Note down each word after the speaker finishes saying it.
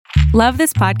Love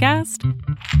this podcast?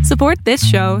 Support this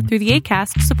show through the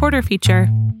Acast supporter feature.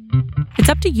 It's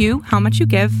up to you how much you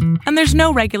give, and there's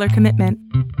no regular commitment.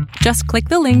 Just click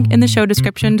the link in the show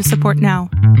description to support now.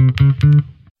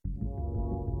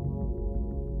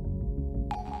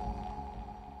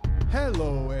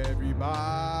 Hello, everybody.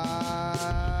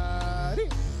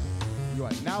 You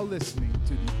are now listening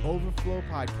to the Overflow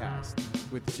Podcast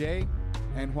with Jay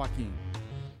and Joaquin.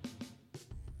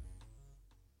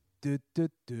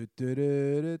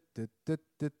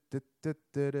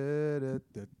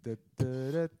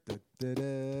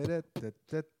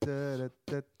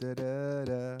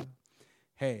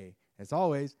 Hey, as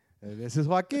always, this is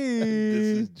Joaquin.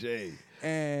 This is Jay.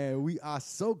 And we are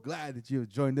so glad that you have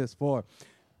joined us for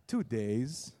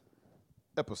today's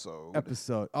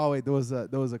episode. Oh wait, there was a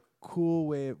cool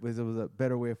way. There was a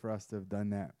better way for us to have done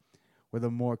that, with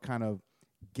a more kind of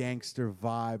gangster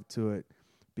vibe to it,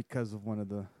 because of one of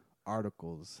the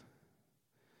articles.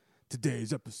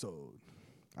 Today's episode.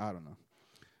 I don't know.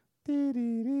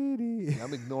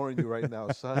 I'm ignoring you right now,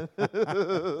 son.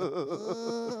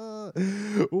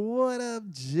 What up,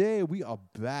 Jay? We are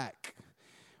back.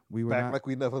 We were Back like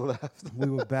we never left. We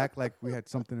were back like we had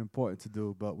something important to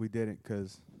do, but we didn't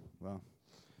because, well,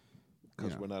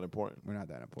 Because we're not important. we're not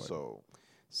that important.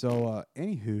 So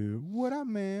Anywho, what up,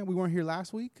 man? We weren't here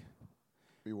last week.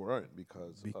 we weren't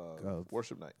because of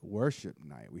worship night. Worship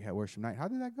night. We had worship night. How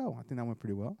did that go? I think that went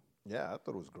pretty well. Yeah, I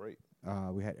thought it was great.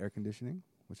 We had air conditioning,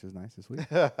 which is nice this week.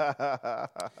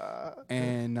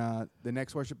 And the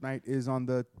next worship night is on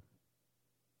the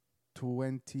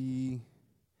 20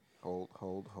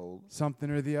 Hold. something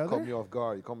or the other. Caught me off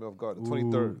guard. You caught me off guard. The Ooh,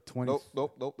 23rd. 20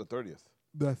 Nope. The 30th.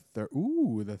 The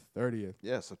 30th.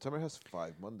 Yeah, September has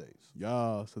 5 Mondays.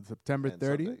 Yo, so September and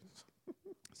 30th. Sundays.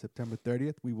 September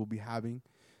 30th, we will be having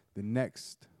the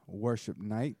next worship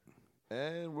night.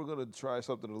 And we're going to try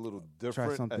something a little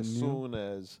different something as new. soon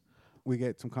as We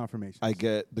get some confirmation. I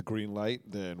get the green light,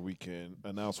 then we can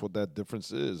announce what that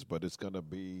difference is. But it's going to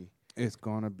be It's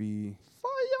gonna be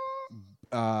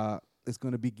fire. It's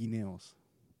gonna be guineos.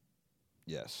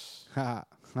 Yes.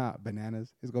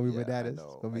 Bananas. It's gonna be Yeah, I bananas. know.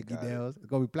 It's gonna be I got it. guineos. It's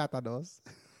gonna be plátanos.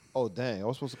 Oh, dang. I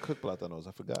was supposed to cook platanos.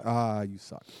 I forgot. You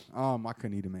suck. I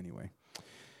couldn't eat them anyway.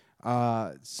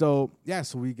 So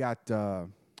we got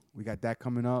that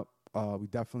coming up. We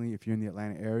definitely, if you're in the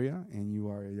Atlanta area and you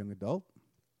are a young adult,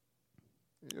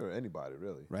 Or anybody,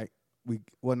 really. right?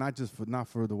 Not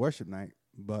for the worship night,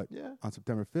 but Yeah. on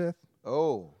September 5th.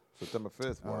 Oh, September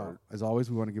 5th. Word. As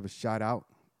always, we want to give a shout out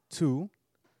to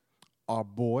our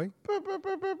boy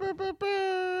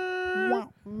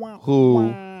Who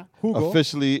Hugo.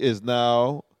 officially is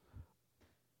now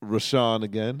Rashawn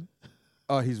again.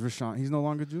 He's Rashawn. He's no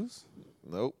longer Juice.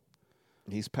 Nope.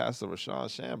 He's Pastor Rashawn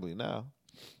Shambly now.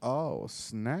 Oh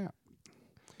snap!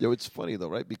 Yo, it's funny though,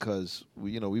 right? Because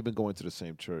we've been going to the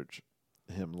same church,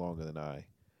 him longer than I.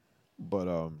 But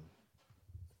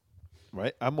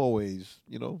right? I'm always,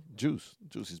 Juice.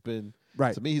 Juice has been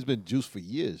Right. to me, he's been Juice for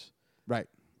years. Right.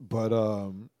 But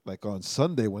like on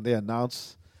Sunday when they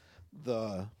announced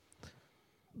the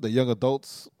young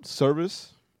adults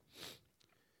service,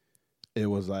 it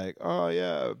was like, oh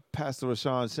yeah, Pastor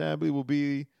Rashawn Shambly will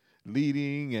be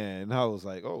leading, and I was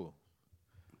like, oh,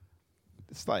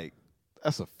 it's like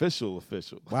that's official.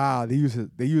 Wow. They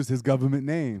used his government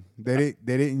name. They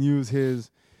didn't use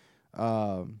his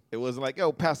It wasn't like,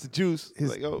 yo, Pastor Juice. his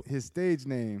Like, oh, his stage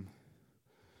name.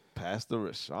 Pastor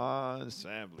Rashawn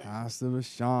Shambly. Pastor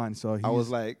Rashawn. So I was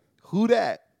like, who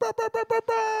that?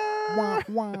 wah,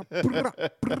 wah,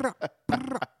 brah, brah,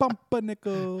 brah,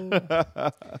 pumpernickel.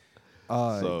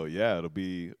 So yeah,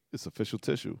 it's official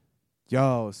tissue.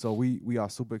 Yo, so we are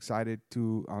super excited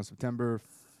to on September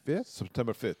 5th.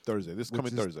 September 5th, Thursday. This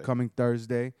coming Thursday. Coming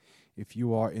Thursday. If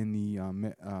you are in the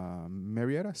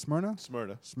Marietta, Smyrna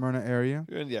area,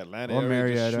 You're in the Atlanta or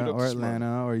area, just shoot Marietta, up or to Smyrna.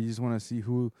 Atlanta, or you just want to see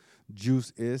who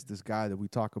Juice is, this guy that we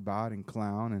talk about and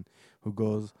clown, and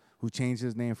who changed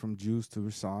his name from Juice to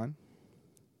Rashawn,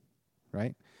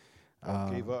 right?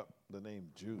 Gave up the name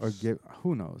Juice. Or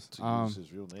who knows? to use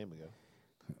his real name again.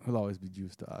 He'll always be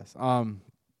Juice to us.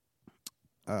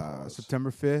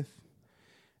 September 5th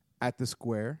at the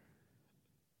Square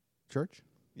Church.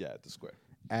 Yeah, at the square.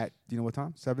 At, do you know what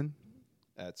time? 7?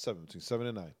 At 7, between 7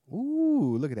 and 9.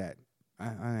 Ooh, look at that.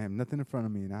 I have nothing in front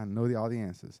of me, and I know all the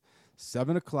answers.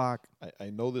 7 o'clock. I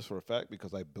know this for a fact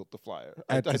because I built the flyer.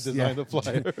 I At the- designed yeah. the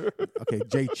flyer. Okay,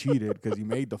 Jay cheated because he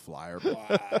made the flyer.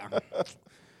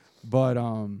 But,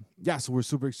 so we're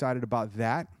super excited about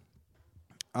that.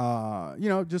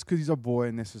 Just because he's our boy,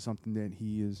 and this is something that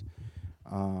he is,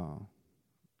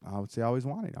 I would say, always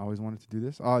wanted. I always wanted to do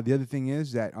this. The other thing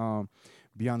is that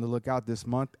be on the lookout this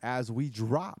month as we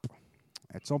drop.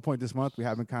 At some point this month, we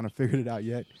haven't kind of figured it out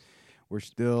yet. We're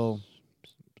still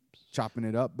chopping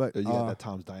it up, but You got that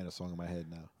Tom's Diner song in my head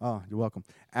now. oh, you're welcome.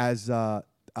 As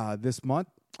this month,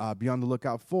 be on the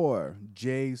lookout for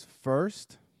Jay's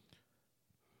first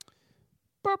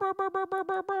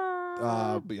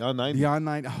Beyond 90. Beyond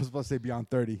 90. I was supposed to say Beyond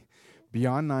 30.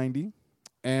 Beyond 90.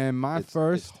 And my It's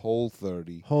first Whole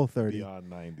 30. Whole 30. Beyond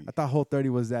 90. I thought Whole 30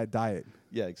 was that diet.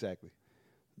 Yeah, exactly.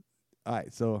 All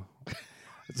right, so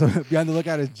be on the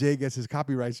lookout as Jay gets his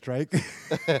copyright strike,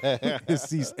 his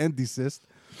cease and desist.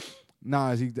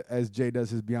 Now, as Jay does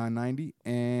his Beyond 90,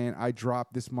 and I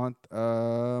dropped this month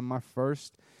my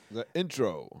first The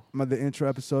intro. the intro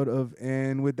episode of.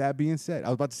 And with that being said, I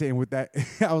was about to say, and with that,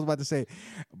 I was about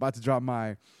to drop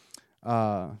my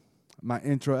my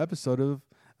intro episode of.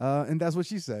 And that's what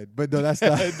she said, but no, that's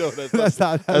not. No, that's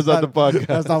not the podcast.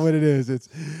 That's not what it is. It's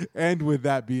and with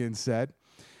that being said,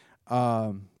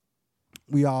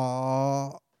 we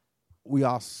are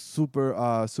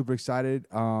super excited.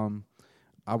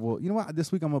 I will. You know what?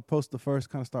 This week I'm gonna post the first,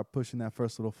 kind of start pushing that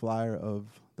first little flyer of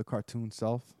the cartoon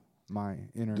self, my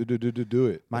inner, Do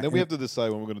it. My And then we have to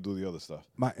decide when we're going to do the other stuff.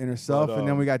 my inner self, But, and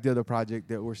then we got the other project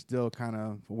that we're still kind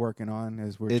of working on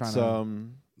as we're trying It's to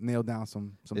nail down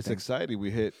some it's things. exciting.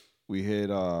 We hit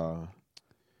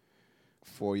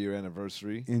 4-year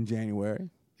anniversary In January.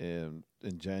 in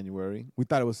January. We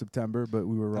thought it was September, but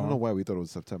we were I wrong. don't know why we thought it was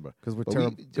September. Because we're But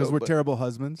terrible. we- Because yo, we're but- terrible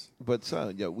husbands. But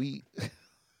son, yeah, we.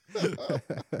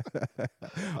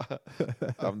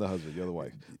 I'm the husband. You're the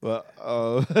wife. But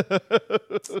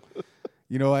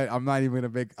You know what? I'm not even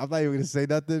gonna say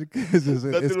nothing because it's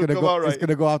Nothing will gonna come go. out right. It's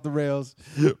gonna go off the rails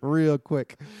real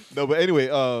quick. no. But anyway,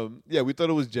 yeah, we thought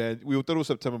it was we thought it was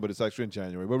September, but it's actually in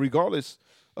January. But regardless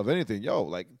of anything, yo,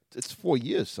 like it's 4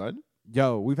 years, son.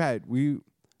 Yo, I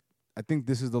think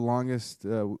this is the longest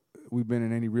we've been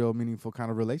in any real meaningful kind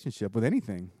of relationship with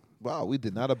anything. Wow, we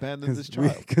did not abandon this We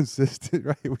child. consistent,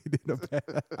 right? We didn't.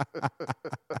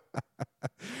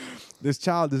 This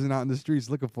child isn't out in the streets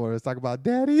looking for us. Talk about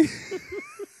daddy.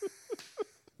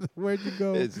 Where'd you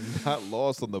go? It's not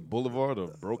lost on the boulevard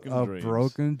of broken Of dreams.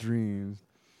 broken dreams.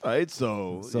 All right,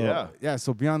 so yeah.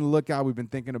 So be on the lookout. We've been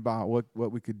thinking about what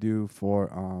we could do for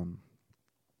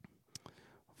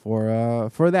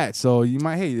that. So you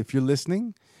might, hey, if you're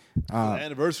listening,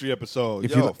 Anniversary episode.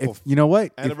 if Yo, if you know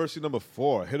what, anniversary number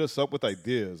 4. Hit us up with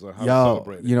ideas on how to yo,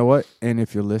 celebrate it. you know what, and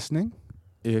if you're listening,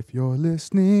 and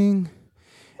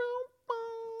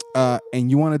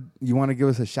you want to give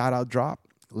us a shout out drop,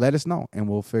 let us know, and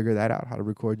we'll figure that out, how to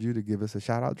record you to give us a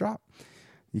shout out drop.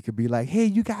 You could be like, hey,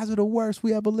 you guys are the worst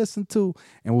we ever listened to,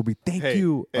 and we'll be thank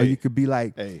you. Or you could be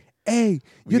like, Hey, hey,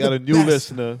 we you're got the a new best.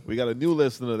 listener. We got a new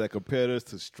listener that compared us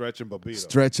to Stretch and Babito.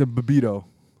 Stretch and Babito.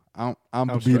 I'm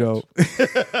Babito.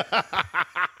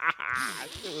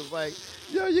 It was like,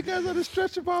 yo, you guys are the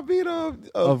Stretch and Babito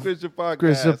of Christian Podcast.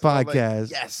 Christian And I'm like,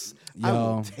 Podcast. yes, I Yo.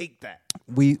 will take that.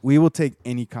 We will take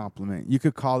any compliment. You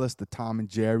could call us the Tom and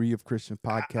Jerry of Christian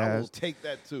I will Podcast. take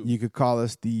that too. You could call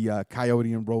us the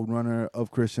Coyote and Roadrunner of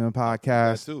Christian that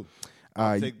Podcast. too.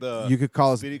 I'll take the you could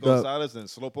call us Speedy the Gonzalez and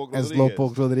Slowpoke and Rodriguez.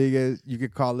 Slowpoke Rodriguez. You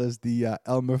could call us the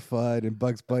Elmer Fudd and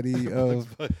Bugs Bunny of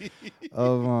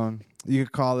you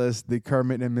could call us the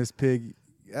Kermit and Miss Pig.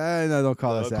 No, don't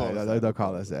call us that. No, don't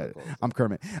call us that. I'm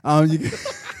Kermit. You could,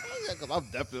 Yeah, 'cause I'm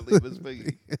definitely Miss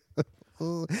Piggy.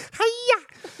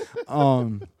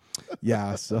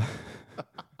 yeah. So.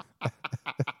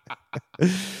 The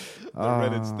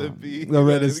Red and Stimpy. The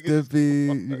Red and We can-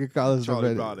 Stimpy. You could call us Charlie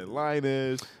the Brown and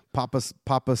Linus. Papa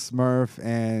Smurf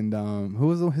and who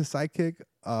was his sidekick?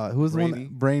 Who was the one?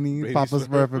 Brainy. Brainy Papa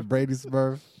Smurf and Brady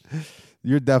Smurf.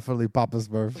 You're definitely Papa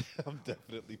Smurf. I'm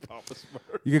definitely Papa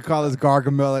Smurf. You could call us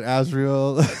Gargamel and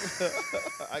Azrael.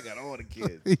 I got all the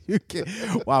kids. You can,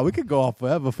 wow, we could go off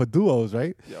forever for duos,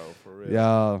 right? Yo, for real.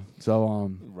 Yeah.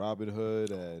 So Robin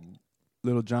Hood and Little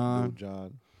Little John.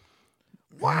 John.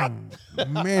 What?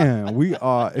 Man, we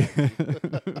are.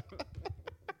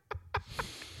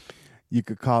 You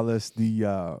could call us the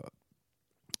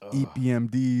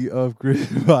EPMD of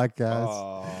Christian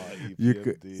Podcast.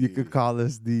 You could call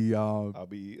us the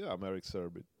I'm Eric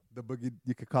Sermon. the boogie.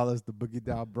 You could call us the Boogie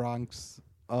Down Bronx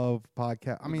of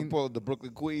podcast. I You mean, can pull the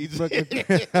Brooklyn Queens.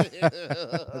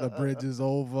 the bridge is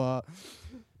over.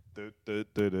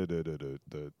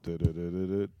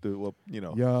 Well, you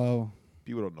know, Yo,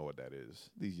 people don't know what that is.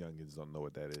 These youngins don't know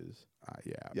what that is.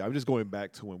 yeah. Yeah, I'm just going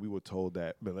back to when we were told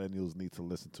that millennials need to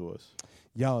listen to us.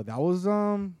 Yo, that was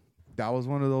one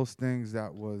of those things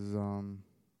that was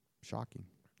shocking.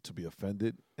 To be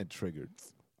offended and triggered.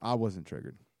 I wasn't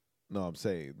triggered. No, I'm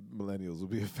saying millennials will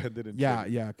be offended. And Yeah,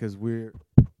 triggered. yeah, because we're.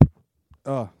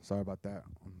 Oh, sorry about that.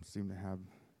 Seem to have.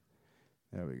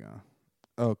 There we go.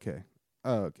 Okay.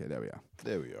 Okay, there we are.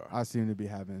 There we are. I seem to be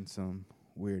having some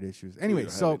weird issues. We Anyway, are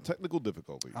so having technical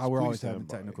difficulties. we're Please always stand having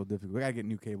by. technical difficulties. We gotta get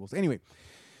new cables. Anyway,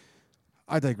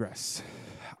 I digress.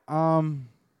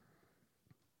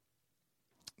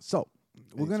 So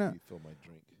we're Makes gonna me fill my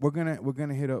drink. we're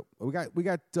gonna hit up. We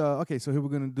got okay. So here we're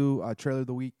gonna do trailer of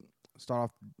the week.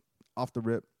 Start off the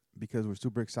rip because we're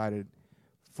super excited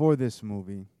for this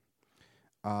movie.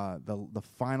 The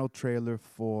final trailer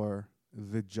for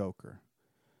The Joker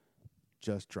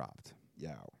just dropped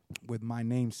Yow. with my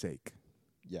namesake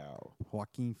Yow.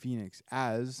 Joaquin Phoenix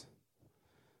as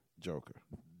Joker.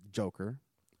 Joker.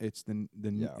 It's the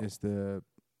Yeah. it's the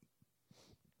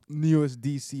newest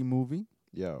DC movie.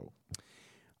 Yo.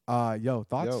 Yo,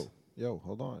 thoughts? Yo,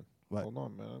 hold on. What? Hold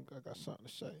on, man. I got something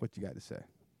to say. What you got to say?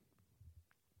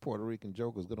 Puerto Rican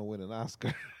Joker's going to win an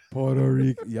Oscar. Puerto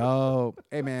Rico. Yo,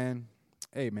 hey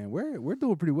man, we're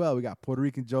doing pretty well. We got Puerto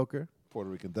Rican Joker, Puerto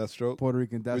Rican Deathstroke. Puerto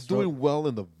Rican We're Deathstroke doing well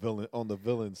in the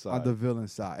villain side. on the villain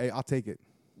side. Hey, I'll take it.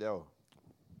 Yo.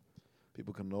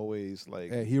 People can always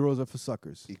Hey, heroes are for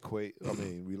suckers.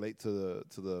 relate to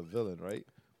the villain, right?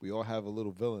 We all have a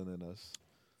little villain in us.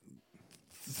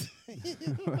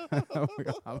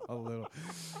 I'm a little.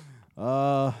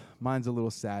 Mine's a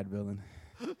little sad villain.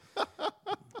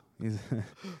 He's,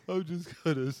 I'm just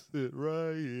gonna sit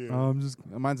right here.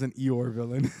 mine's an Eeyore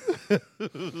villain.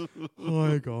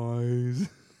 Hi guys,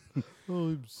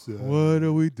 I'm sad. what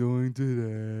are we doing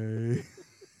today?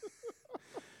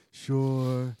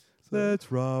 Sure,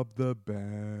 let's rob the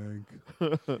bank.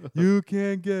 You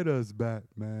can't get us,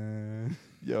 Batman.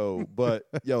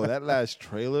 That last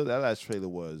trailer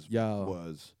was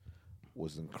Yo.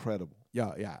 was incredible.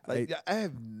 Yeah. Like I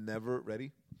have never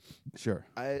ready. Sure.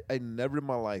 I never in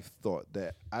my life thought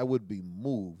that I would be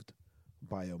moved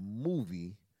by a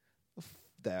movie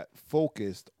that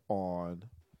focused on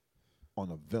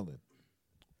a villain.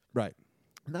 Right.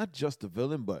 Not just a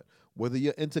villain, but whether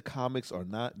you're into comics or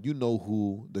not, you know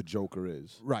who the Joker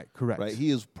is. Right. Correct. Right? He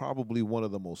is probably one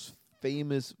of the most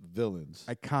famous villains.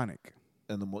 Iconic.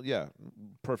 And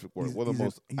perfect word. He's- One of the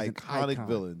he's most he's an iconic icon.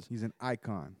 villains He's an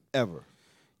icon. ever.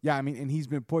 Yeah, I mean, and he's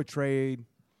been portrayed.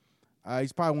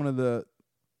 He's probably one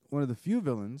of the few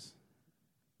villains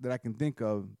that I can think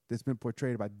of that's been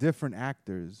portrayed by different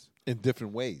actors In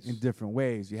different ways. in different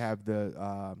ways. You have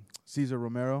the Cesar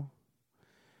Romero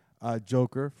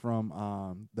Joker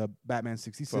from the Batman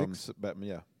 '66, From Batman,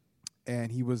 yeah.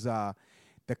 and he was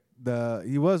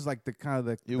he was like the kind of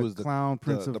the clown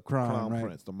prince of crime, clown right?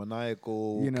 prince, the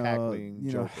maniacal, You know, cackling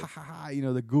Joker. ha ha ha,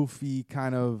 the goofy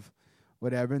kind of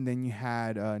whatever. And then you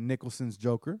had Nicholson's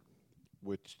Joker,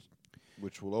 which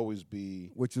will always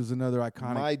be which was another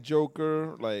iconic. my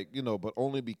Joker, but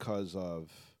only because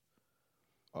of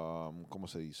 ¿cómo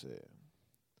se dice?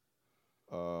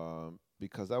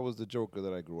 Because that was the Joker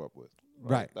that I grew up with.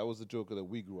 Right. That was the Joker that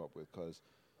we grew up with, because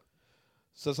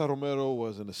Cesar Romero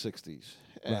was in the 60s,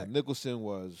 and Right. Nicholson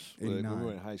was when we 89.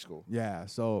 were in high school. Yeah,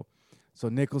 so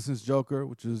Nicholson's Joker,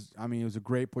 which is, I mean, it was a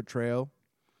great portrayal.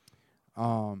 He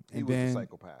And was then a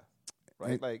psychopath,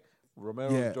 right? and- Like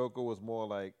Romero's yeah. Joker was more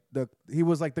like he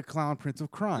was like the clown prince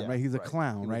of crime, Yeah, right? He's a right.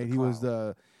 clown, He was right? the He was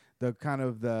clown. the kind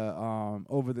of the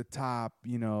over the top,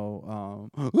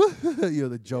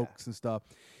 the jokes and stuff.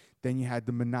 Then you had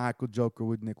the maniacal Joker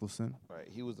with Nicholson. right.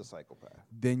 He was the psychopath.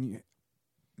 Then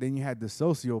you had the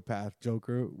sociopath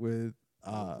Joker with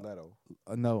Leto.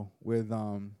 with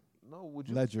No, would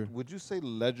you Ledger. Would you say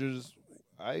Ledger's?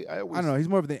 I always I don't know. He's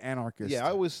more of the anarchist. Yeah, I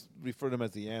always refer to him as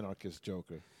the anarchist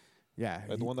Joker, yeah.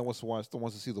 like the one that wants to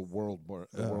see the world burn.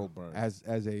 as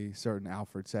a certain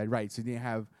Alfred said, right? So you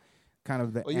have kind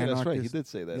of the Oh yeah, anarchist. that's right. He did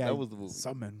say that. Yeah, That was the movie.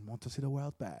 Some men want to see the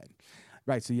world bad,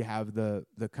 right? So you have the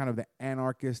kind of the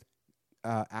anarchist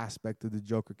aspect of the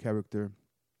Joker character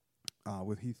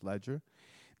with Heath Ledger.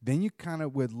 Then you kind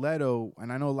of with Leto,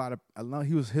 and I know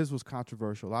his was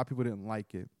controversial. A lot of people didn't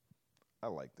like it. I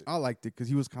liked it. I liked it because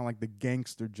he was kind of like the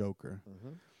gangster Joker,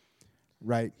 Mhm.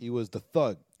 right? He was the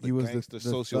thug. He was the gangster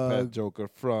thug. sociopath Joker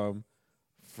from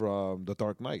The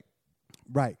Dark Knight.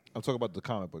 Right. I'm talking about the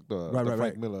comic book, the Right.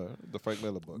 Frank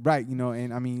Miller book. Right,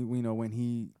 and I mean, when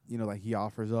he, like he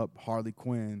offers up Harley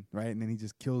Quinn, right, and then he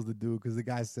just kills the dude because the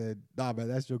guy said, "Nah, man,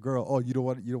 that's your girl. Oh, you don't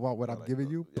want what I'm like giving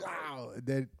that. you." Yeah. Wow. And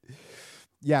then,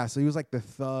 yeah, so he was like the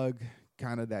thug,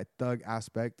 kind of that thug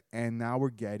aspect, and now we're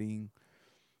getting,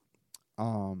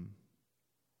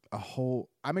 a whole.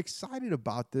 I'm excited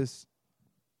about this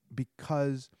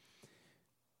because,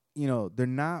 they're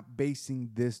not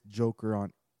basing this Joker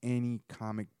on any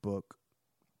comic book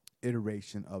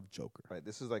iteration of Joker. Right.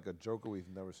 This is like a Joker we've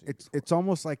never seen. It's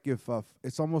almost like if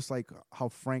it's almost like how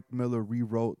Frank Miller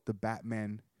rewrote the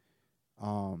Batman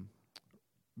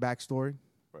backstory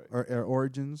Right. or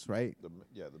origins, right? The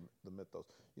mythos.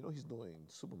 You know, he's doing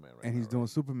Superman right And now. he's doing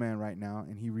Superman right now,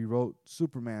 and he rewrote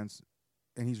Superman's,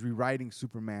 and he's rewriting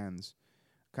Superman's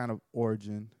kind of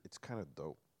origin. It's kind of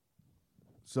dope.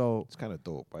 So It's kind of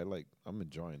dope. I'm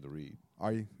enjoying the read.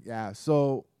 are you? Yeah.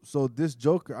 So this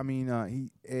Joker, I mean,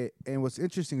 and what's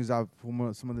interesting is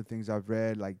from some of the things I've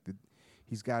read, like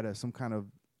he's got some kind of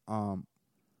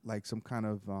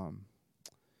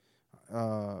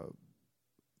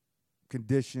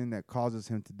condition that causes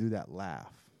him to do that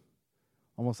laugh,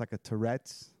 almost like a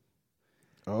Tourette's.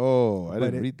 Oh, I But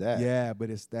didn't read that. Yeah, but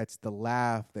that's the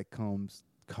laugh that comes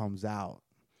out.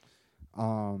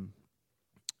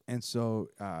 And so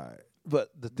But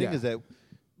the thing Yeah. is that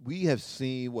we have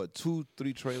seen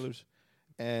 2-3 trailers,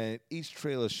 and each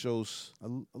trailer shows a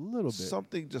little bit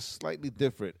something just slightly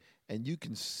different, and you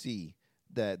can see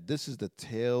that this is the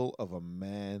tale of a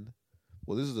man.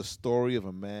 Well, this is the story of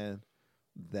a man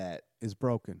that is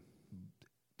broken.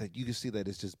 you can see that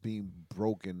it's just being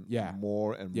broken Yeah.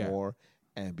 more and Yeah. more,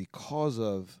 and because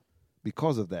of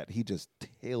that, he just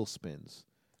tailspins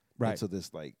Right. into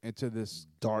this Into this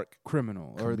dark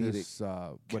criminal or comedic this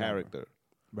whatever. character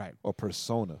Right. or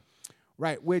persona.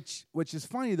 Right, which is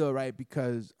funny though, right?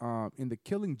 Because in the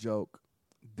Killing Joke,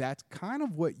 that's kind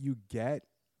of what you get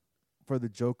for the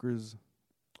Joker's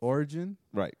origin,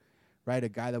 Right. right? A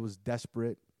guy that was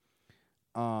desperate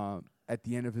at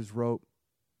the end of his rope,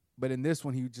 but in this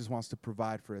one, he just wants to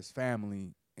provide for his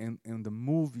family. And in the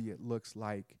movie, it looks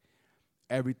like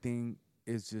everything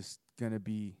is just gonna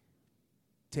be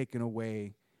taken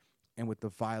away, and with the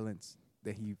violence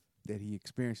that he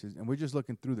experiences, and we're just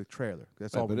looking through the trailer.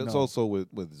 That's all But we it's know. also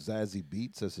with Zazie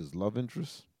Beetz as his love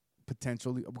interest.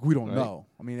 Potentially, we don't Right. know.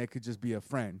 I mean, it could just be a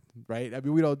friend, right? I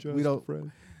mean, we don't.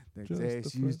 Friend. They Just say a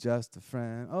she's friend. just a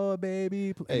friend. Oh,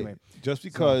 baby. Hey, Anyway, just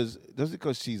because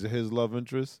she's his love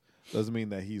interest doesn't mean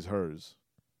that he's hers.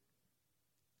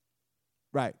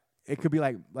 right? It could be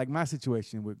like my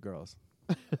situation with girls.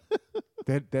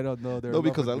 they don't know they're No, in love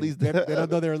because with at me. least they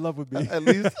don't know they're in love with me. At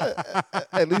least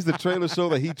the trailer show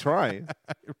that he trying.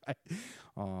 right?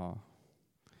 Oh,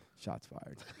 shots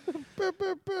fired.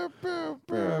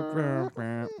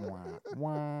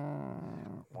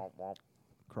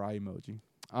 Cry emoji.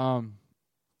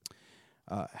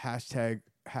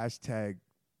 Hashtag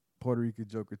Puerto Rican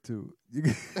Joker 2.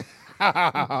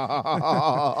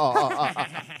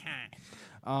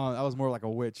 That was more like a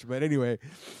witch, but anyway.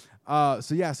 So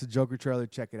Joker trailer.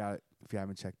 Check it out if you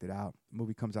haven't checked it out.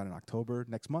 Movie comes out in October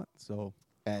next month. So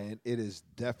And it is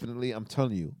definitely, I'm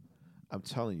telling you,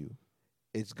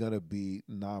 it's gonna be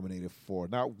nominated for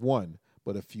not one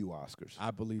but a few Oscars.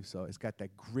 I believe so. It's got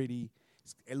that gritty.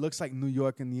 It looks like New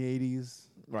York in the '80s,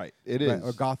 Right, it is.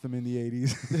 or Gotham in the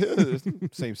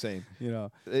 '80s. same. You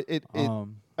know,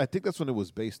 I think that's what it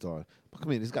was based on. I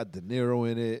mean, it's got De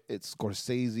Niro in it. It's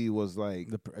Scorsese was like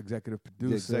the executive the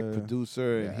producer. exec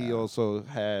producer, and he Yeah. also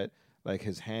had like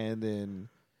his hand in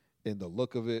the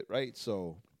look of it, right?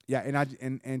 So Yeah,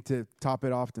 and to top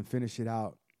it off and finish it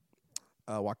out,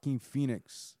 Joaquin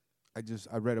Phoenix.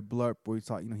 I read a blurb where he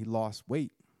thought he lost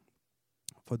weight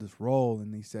for this role,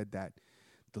 and he said that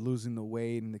the losing the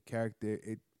weight and the character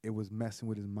it was messing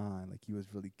with his mind. Like he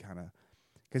was really kind of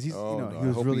because he's he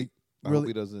was I hope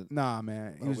he doesn't. nah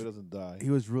man I hope he doesn't die. he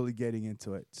was really getting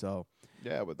into it. So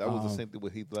Yeah, but that was the same thing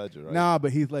with Heath Ledger, right? nah,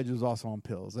 but Heath Ledger was also on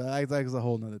pills. That's a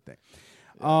whole nother thing.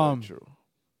 Yeah, very true.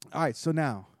 All right, so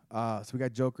now so we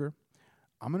got Joker.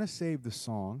 I'm gonna save the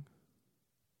song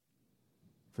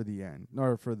for the end,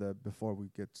 or for the before we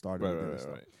get started. with this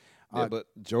stuff. Right. Yeah, but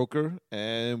Joker,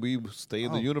 and we stay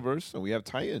in the universe, and we have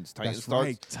Titans. Titans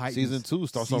starts season 2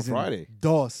 starts on Friday.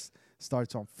 DOS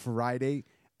starts on Friday.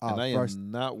 And I first,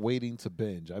 am not waiting to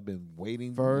binge. I've been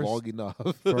waiting First- long enough.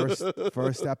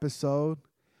 first episode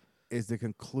is the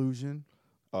conclusion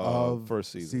of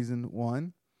first season. season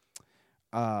 1.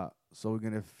 So we're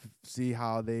gonna see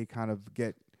how they kind of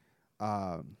get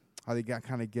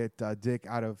Dick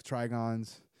out of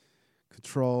Trigon's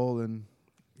control, and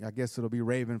I guess it'll be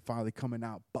Raven finally coming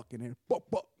out, bucking in,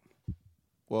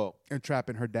 Well, and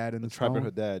trapping her dad in the trapping stone.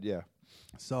 her dad, yeah.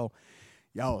 So,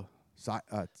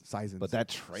 Seasons. But that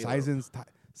trailer,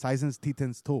 Seasons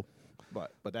Titans too.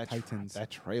 but that Titans. that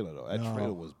trailer though, that No.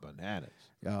 trailer was bananas.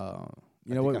 You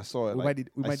know what? I saw it.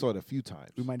 I saw it a few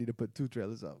times. We might need to put 2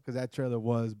 trailers up because that trailer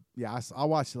was. Yeah, I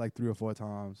watched it like 3 or 4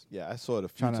 times. Yeah, I saw it a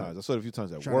few Tryna- times. I saw it a few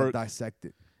times at Trying to work, dissect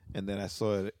it. and then I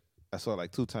saw it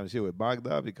like 2 times here with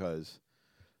Bagda because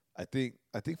I think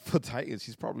for Titans,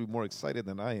 he's probably more excited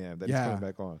than I am that he's Yeah. coming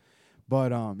back on. But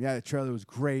the trailer was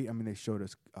great. I mean, they showed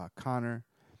us Connor,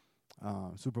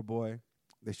 Superboy.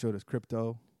 They showed us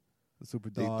Crypto, the Super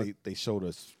Dog. They showed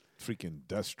us freaking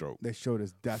Deathstroke. They showed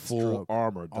us Deathstroke, Full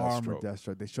armor Deathstroke.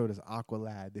 Deathstroke. They showed us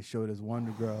Aqualad. They showed us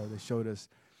Wonder Girl. They showed us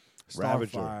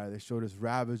Ravager. Starfire. They showed us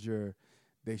Ravager.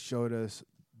 They showed us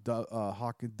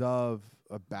Hawk and Dove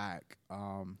back.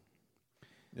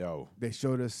 Yo, They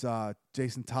showed us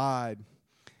Jason Todd.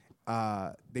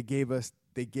 They gave us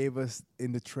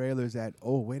in the trailers that,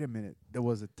 oh, wait a minute, there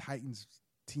was a Titans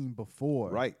team before.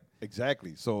 right,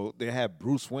 exactly. So they had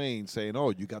Bruce Wayne saying,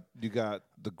 "Oh, you got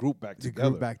the group back The together."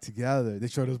 group back together. They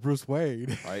showed us Bruce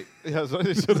Wayne. Right, yeah, so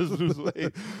they showed us Bruce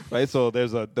Wayne. Right, so there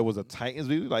was a Titans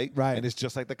movie, like, Right. and it's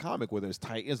just like the comic where there's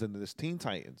Titans and there's Teen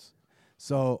Titans.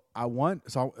 So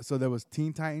so there was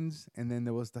Teen Titans and then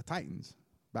there was the Titans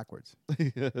backwards.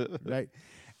 Right?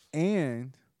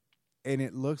 And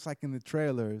it looks like in the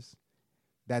trailers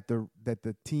that the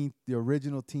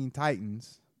original Teen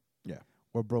Titans Yeah,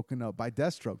 were broken up by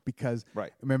Deathstroke because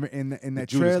right. remember in The that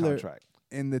Judas trailer contract.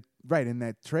 in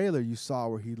that trailer you saw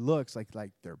where he looks like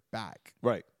they're back.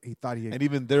 Right. He thought he had And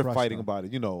even they're crushed fighting them. about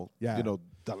it. Yeah.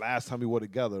 The last time we were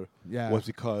together Yeah. was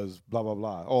because blah blah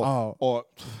blah. Oh. Or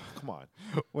come on,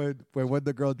 when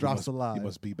the girl drops the line. You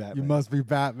must be Batman. You must be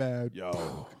Batman.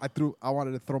 Yo, I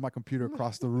wanted to throw my computer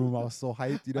across the room. I was so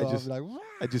hyped. You know, I was like, "Wah."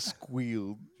 I just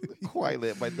squealed quietly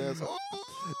at my desk.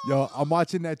 Yo, I'm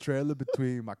watching that trailer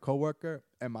between my coworker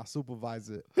and my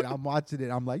supervisor, and I'm watching it.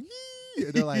 I'm like, "Yee!"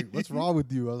 And they're like, "What's wrong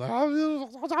with you?" I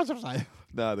was like,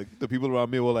 Nah, the people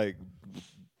around me were like,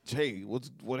 "Jay,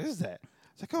 what is that?"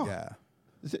 It's like, "Oh, "Yeah."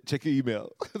 check your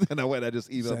email." And I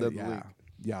just emailed them the link.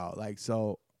 Yeah, like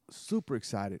so, super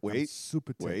excited. I'm Wait,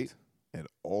 super ticked. Wait, and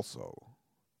also,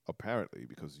 apparently,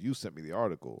 because you sent me the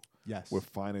article, Yes, we're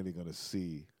finally gonna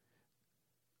see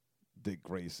Dick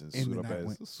Grayson In suit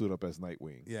the up as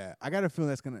Nightwing. yeah. I got a feeling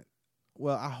that's gonna.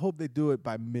 Well, I hope they do it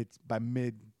by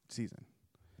mid season.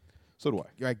 So do I.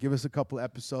 Right, give us a couple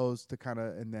episodes to kind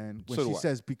of, and then when So do she I.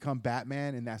 says become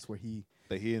Batman, and that's where he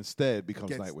That he instead becomes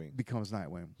gets- Nightwing. Becomes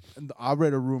Nightwing. And I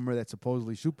read a rumor that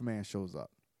supposedly Superman shows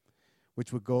up,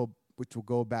 which will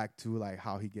go back to like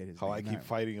how he get his How name, I keep Nightwing.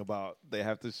 fighting about they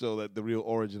have to show that the real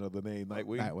origin of the name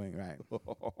Nightwing. Nightwing, right?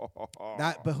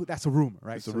 But that's a rumor,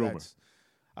 right? It's a rumor. that's-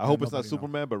 I hope it's not nobody know.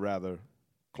 Superman, but rather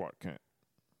Clark Kent.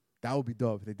 That would be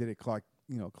dope if they did it. Clark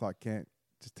Kent,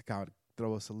 just to kind of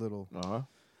throw us a little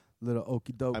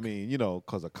okey doke. I mean,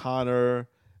 because of Connor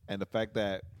and the fact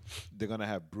that they're gonna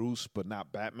have Bruce but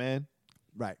not Batman,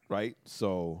 right? right?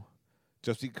 So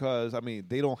just because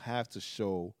they don't have to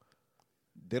show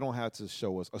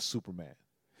us a Superman,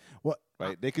 What?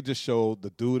 right? They could just show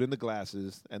the dude in the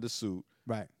glasses and the suit,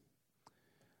 Right.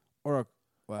 Or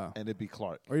and it'd be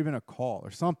Clark. or even a call or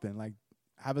something like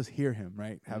have us hear him,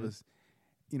 right? Have us,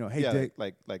 hey, yeah, Dick.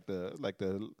 like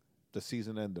the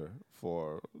season ender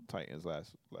for Titans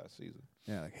last season,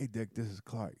 Yeah, like, hey, Dick, this is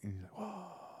Clark, and he's like,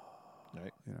 whoa,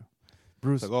 right?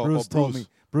 Bruce. Like, oh, Bruce oh, told Bruce. me.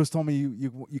 Bruce told me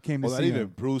you came to Well, not see even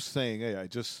him. Bruce saying, "Hey, I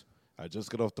just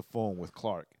got off the phone with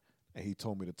Clark, and he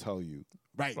told me to tell you."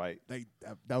 Right. Right. Like,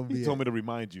 that would be He it. told me to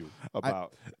remind you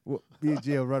about. Well, me and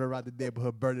Jay will run around the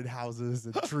neighborhood burning houses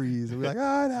and trees, and we're like,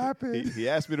 oh, it happened. He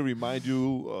asked me to remind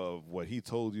you of what he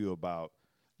told you about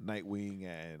Nightwing,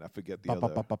 and I forget the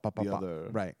other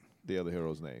Right. the other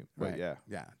hero's name. But Right. yeah,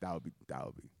 Yeah. That would be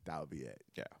it.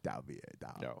 yeah. That would be it.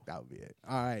 No. That would be it.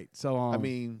 All right. So I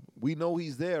mean, we know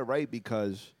he's there, right?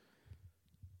 Because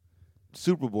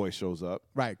Superboy shows up.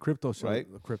 right, Crypto shows Right?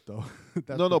 Crypto.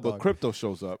 That's No, the but dog. Crypto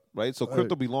shows up, right? So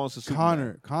Crypto belongs to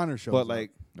Superman. Connor shows But, up.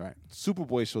 like, right.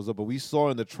 Superboy shows up, but we saw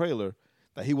in the trailer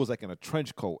that he was like in a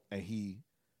trench coat, and he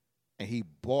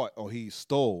bought or he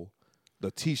stole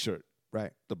the T-shirt,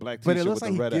 Right. the black But T-shirt it looks with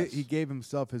like the red S. he gave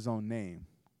himself his own name,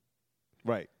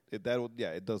 Right. It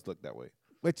does look that way.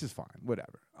 which is fine.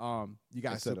 Whatever. You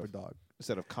got Instead Super of- Dog.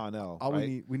 Instead of Connell, All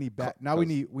right? we need bat. Co- Now we 'cause-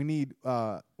 need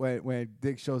when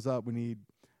Dick shows up, we need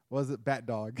what was it, Bat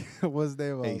Dog? What's his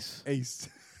name? Ace. Ace.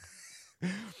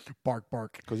 Bark.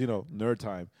 Because nerd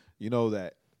time. You know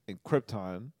that in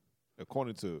Krypton,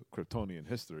 according to Kryptonian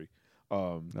history,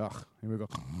 Ugh. Here we go.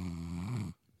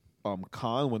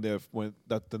 Khan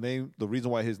the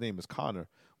reason why his name is Connor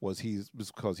was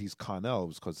because he's Connell,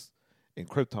 was because in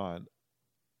Krypton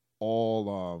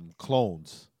all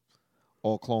clones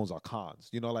are Khans.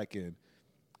 Like in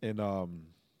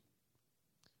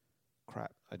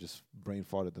crap, I just brain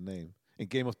farted the name. In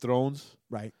Game of Thrones,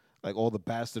 Right. like all the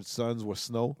bastard sons were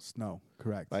Snow, Snow.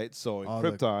 Correct. right? So in All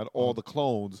the- Krypton, all the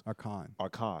clones Our Khan. are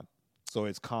Khan. So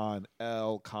it's Con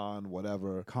L, Con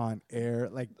whatever, Con Air,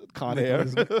 like Con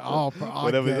Nicholas- Air, oh,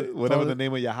 I get it. whatever Totally- the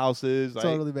name of your house is. Like,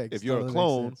 totally makes. if you're totally a makes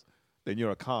clone, sense. then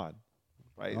you're a Con,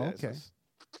 right? Okay.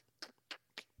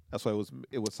 That's why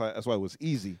that's why it was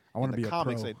easy. I wanna In the be a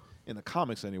comics. pro. In the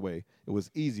comics, anyway, it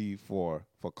was easy for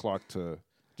Clark to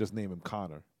just name him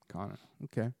Connor, Connor.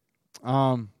 Okay.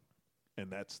 and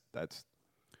that's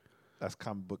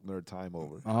comic book nerd time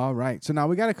over. All right. So now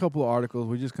we got a couple of articles.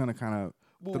 We're just gonna kind of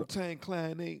Wu-Tang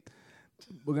Clan ain't.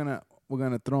 we're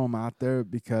gonna throw them out there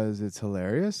because it's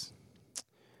hilarious.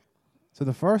 So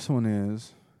the first one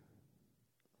is,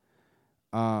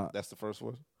 That's the first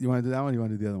one. you want to do that one? Or you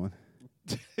want to do the other one?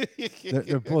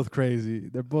 They're both crazy.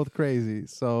 They're both crazy.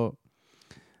 So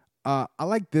I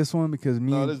like this one because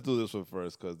No, let's do this one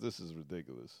first because this is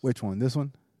ridiculous. Which one? This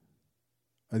one?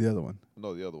 Or the other one?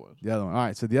 No, the other one. The other one. All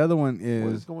right. So the other one What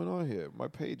is is going on here? My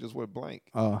page just went blank.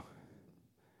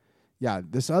 yeah,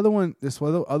 this other one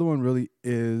really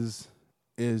is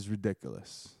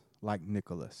ridiculous. Like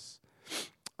Nicholas.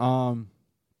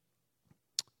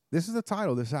 This is the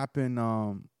title. This happened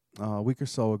a week or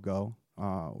so ago.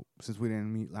 Since we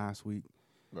didn't meet last week.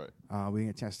 Right. We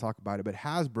didn't get a chance to talk about it. But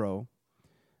Hasbro,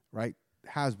 right?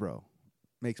 Hasbro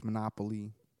makes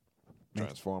Monopoly,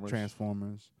 makes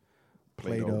Transformers,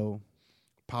 Play-Doh,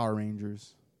 Power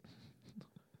Rangers.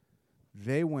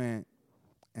 They went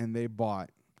and they bought.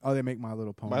 Oh, they make My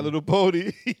Little Pony. My Little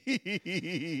Pony.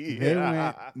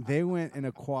 They went and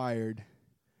acquired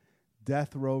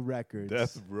Death Row Records.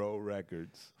 Death Row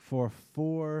Records. For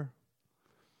 $4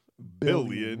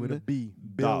 billion with a B.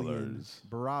 dollars.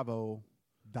 Bravo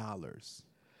dollars.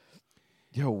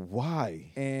 Yo,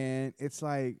 why? And it's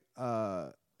like,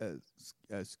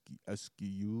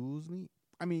 excuse me.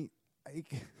 I mean,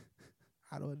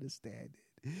 I don't understand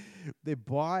it. They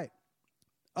bought.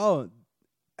 Oh,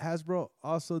 Hasbro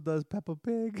also does Peppa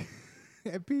Pig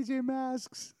and PJ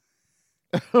Masks.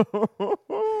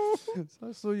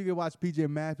 so you can watch PJ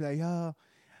Masks, be like, yo,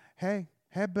 hey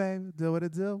babe, do what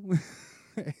it do.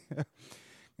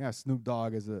 Yeah, Snoop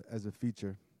Dogg as a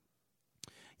feature.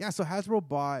 Yeah, so Hasbro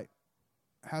bought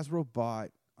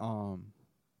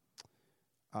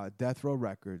Death Row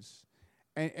Records,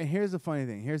 and here's the funny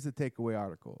thing. Here's the takeaway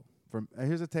article.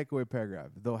 Here's a takeaway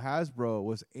paragraph. Though Hasbro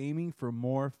was aiming for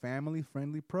more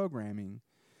family-friendly programming,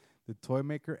 the toy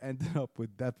maker ended up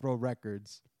with Death Row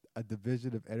Records, a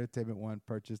division of Entertainment One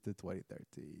purchased in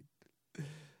 2013.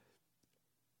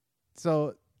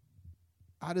 So,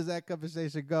 how does that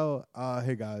conversation go?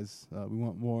 Hey guys, we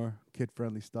want more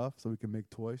kid-friendly stuff so we can make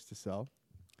toys to sell.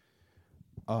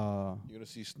 You're gonna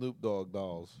see Snoop Dogg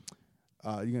dolls.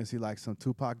 You're gonna see like some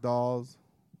Tupac dolls,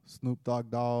 Snoop Dogg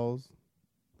dolls,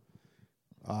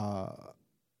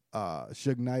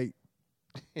 Suge Knight,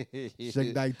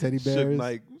 Suge Knight teddy bears,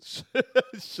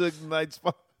 Suge Knight's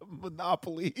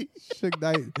Monopoly,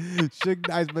 Suge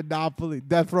Knight's Monopoly,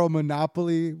 Death Row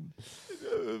Monopoly.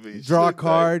 Draw a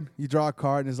card. You draw a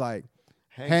card and it's like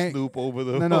hang Snoop over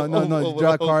the no. You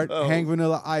draw a card. hotel. Hang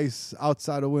Vanilla Ice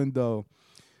outside a window.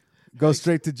 Go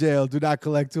straight to jail. Do not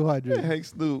collect $200. Hang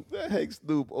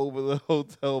Snoop over the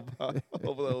hotel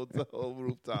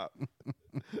rooftop.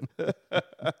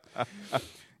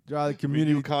 Draw the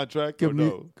community contract or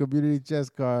no? Community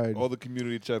chest card. All the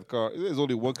community chest card. There's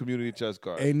only one community chest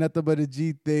card. Ain't nothing but a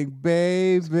G thing,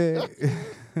 baby.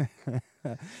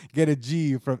 Get a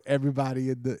G from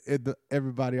everybody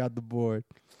everybody on the board.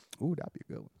 Ooh, that'd be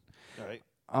a good one. All right.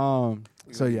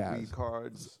 So yeah. Weed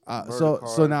cards.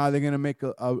 So now they're gonna make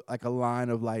a line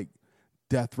of like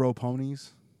death row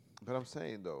ponies, But I'm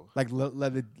saying though, like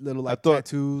little like thought-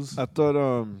 tattoos. I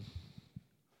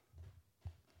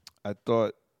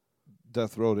thought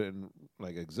Death Row didn't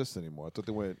like exist anymore. I thought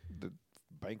they went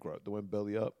bankrupt. They went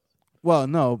belly up. Well,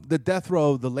 no, the death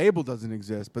row, the label doesn't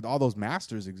exist, but all those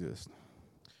masters exist.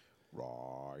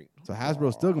 Right. So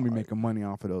Hasbro's still gonna be making money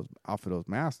off of those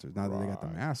masters now that they got the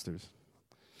masters.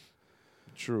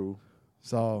 True.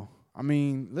 So I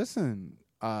mean, listen,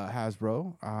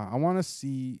 Hasbro, I want to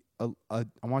see I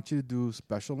want you to do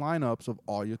special lineups of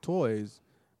all your toys,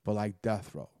 but like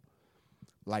Death Row,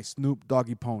 like Snoop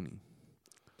Doggy Pony,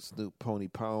 Snoop Pony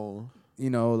Pound. you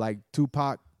know, like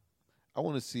Tupac. I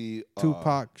want to see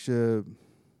Tupac Show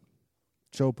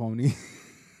Pony.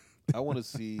 I want to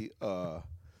see a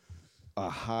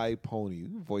high pony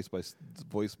voiced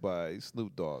by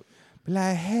Snoop Dogg. Be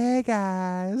like, hey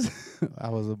guys.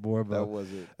 That was more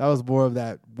of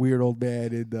that weird old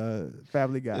man in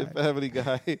Family Guy. Family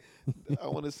Guy. I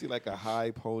want to see like a high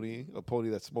pony, a pony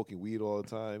that's smoking weed all the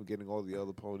time, getting all the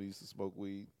other ponies to smoke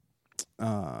weed.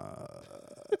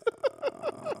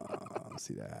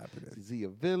 see that happening. Is he a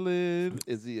villain?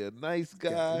 Is he a nice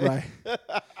guy? Right.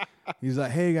 He's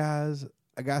like, hey guys,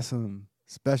 I got some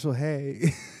special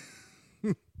hay.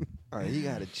 All right, he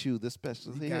got to chew this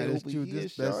special You hay gotta over chew here,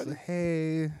 this special shorty.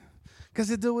 hay. Cause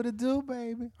it do what it do,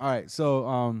 baby. All right,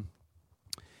 so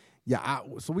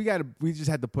so we just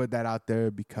had to put that out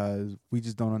there because we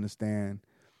just don't understand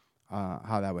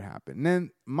how that would happen. And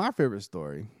then my favorite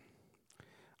story,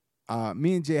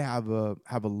 me and Jay have a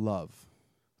love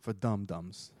for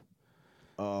dum-dums.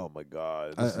 Oh my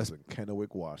God! This is in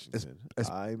Kennewick, Washington.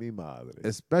 Ay, mi madre.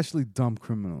 Especially dumb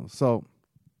criminals. So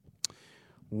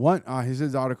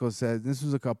his article says this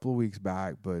was a couple of weeks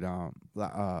back, but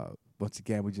once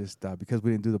again we just because we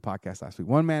didn't do the podcast last week.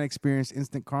 One man experienced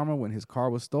instant karma when his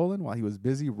car was stolen while he was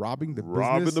busy robbing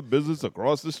the business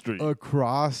across the street.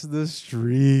 Across the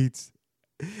street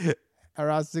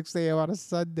around 6 a.m. on a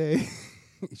Sunday.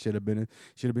 He should have been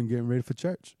getting ready for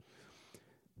church.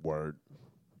 Word.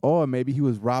 Or maybe he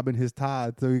was robbing his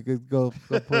tithe so he could go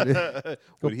put it.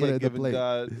 Would he have given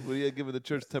the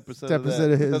church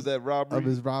 10% of that robbery? Of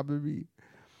his robbery.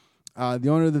 The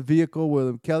owner of the vehicle,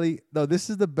 William Kelly. No, this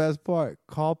is the best part.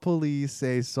 Call police,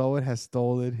 say someone has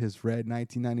stolen his red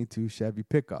 1992 Chevy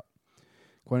pickup.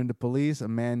 According to police, a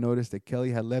man noticed that Kelly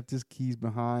had left his keys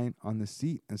behind on the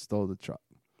seat and stole the truck.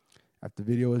 After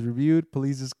the video was reviewed,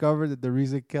 police discovered that the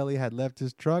reason Kelly had left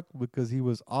his truck because he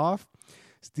was off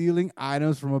stealing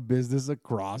items from a business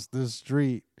across the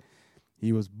street.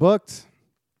 He was booked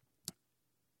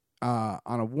on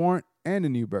a warrant and a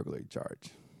new burglary charge.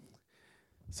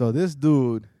 So this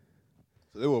dude...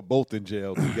 So they were both in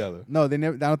jail together. No, they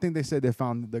never. I don't think they said they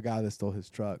found the guy that stole his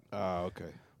truck. Ah, okay.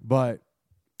 But,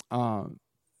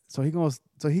 so he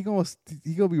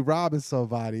gonna be robbing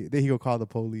somebody. Then he gonna call the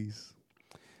police.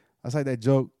 That's like that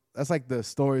joke. That's like the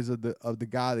stories of the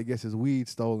guy that gets his weed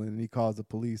stolen and he calls the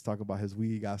police, talk about his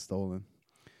weed got stolen.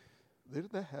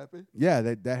 Didn't that happen? Yeah,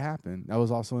 that happened. That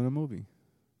was also in a movie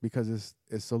because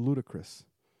it's so ludicrous.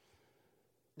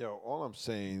 Yo, all I'm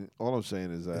saying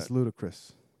is that It's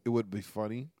ludicrous. it would be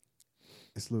funny.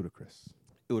 It's ludicrous.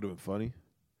 It would have been funny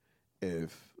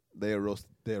if they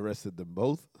arrested them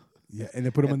both. Yeah, and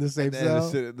they put them in the same and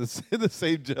cell. in the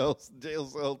same jail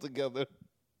cell together.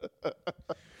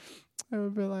 I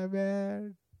would be like,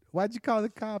 man, why'd you call the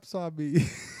cops on me?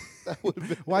 That would have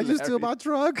been Why'd you steal my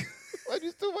truck? Why'd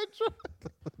you steal my truck?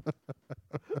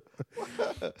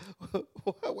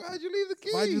 Why'd you leave the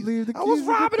keys? Why'd you leave the keys? I was in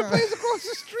the robbing a car? place across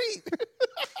the street.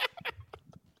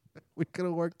 We could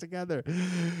have worked together.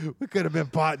 We could have been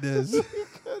partners. We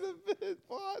could have been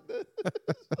partners.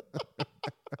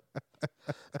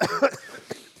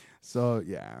 So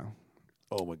yeah,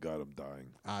 Oh my God, I'm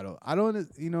dying. I don't.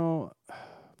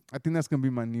 I think that's gonna be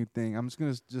my new thing. I'm just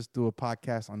gonna do a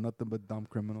podcast on nothing but dumb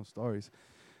criminal stories.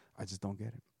 I just don't get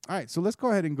it. All right, so let's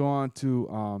go ahead and go on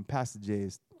to Pastor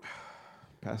J's.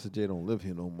 Pastor J don't live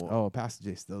here no more. Oh, Pastor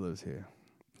J still lives here.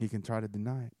 He can try to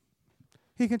deny it.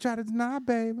 He can try to deny,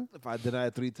 baby. If I deny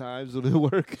it 3 times, will it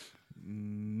work?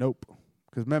 Nope.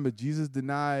 Because remember, Jesus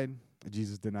denied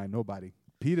nobody.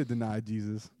 Peter denied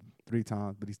Jesus 3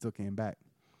 times, but he still came back.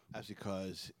 That's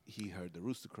because he heard the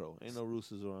rooster crow. Ain't no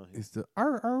roosters around here. It's the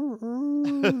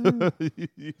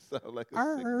You sound like a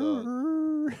sick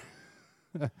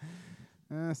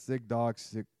dog. sick dog,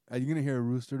 sick. Are you gonna hear a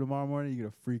rooster tomorrow morning? You're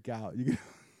gonna freak out.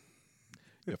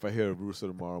 If I hear a rooster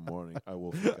tomorrow morning, I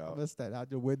will freak I'm out. gonna stand out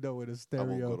your window with a I stereo.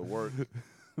 won't go to work.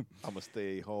 I'm gonna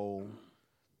stay home,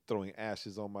 throwing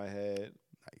ashes on my head,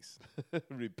 Nice.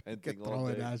 repenting Get all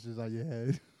throwing day. ashes on your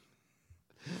head.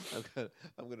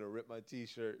 I'm gonna rip my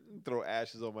T-shirt, throw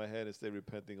ashes on my head, and stay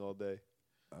repenting all day.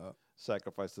 Uh,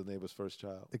 Sacrifice the neighbor's first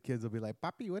child. The kids will be like,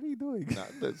 "Papi, what are you doing?"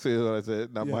 See what I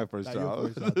said? Not Yeah, my first not your child.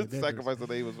 first child, the neighbor's. Sacrifice the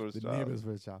neighbor's first The child. neighbor's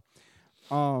first child.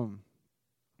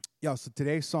 So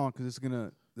today's song, because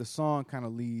the song kind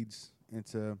of leads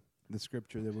into the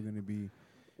scripture that we're gonna be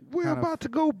We're kind of, about to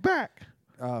go back,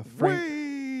 frame.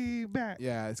 way back.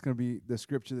 Yeah, it's gonna be the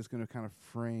scripture that's gonna kind of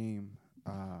frame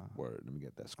Word. Let me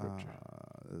get that scripture.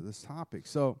 this topic.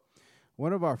 So,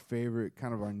 one of our favorite,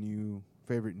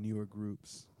 newer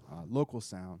groups, Local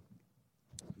Sound.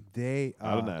 They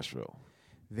Out of Nashville.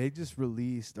 They just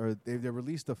released, or they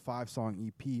released a 5-song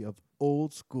EP of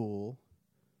old school,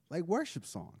 like worship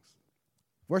songs.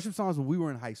 Worship songs when we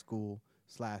were in high school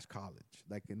 / college,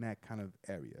 like in that kind of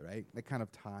area, right? That kind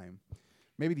of time.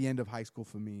 Maybe the end of high school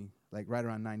for me, like right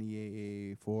around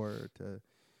 98, 4 to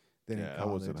then in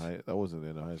college. That wasn't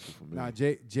in high school for me. Nah,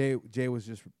 Jay was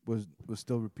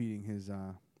still repeating his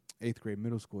 8th grade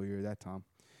middle school year at that time.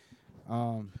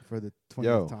 For the 20th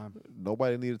Yo, time.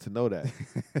 nobody needed to know that.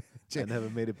 Jay- I never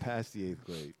made it past the 8th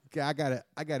grade. I got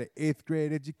an 8th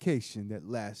grade education that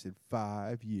lasted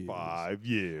 5 years. 5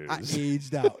 years. I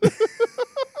aged out.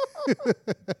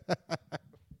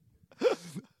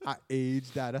 I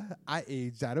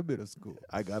aged out of middle school.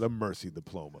 I got a Mercy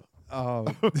diploma.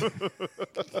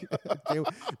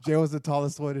 Jay was the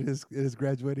tallest one in his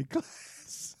graduating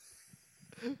class.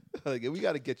 Like, we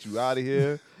got to get you out of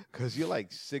here because you're like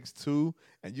 6'2"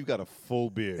 and you got a full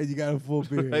beard. And you got a full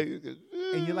beard. Like,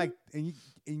 And you're like, and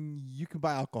you can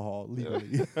buy alcohol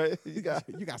legally. Right? You got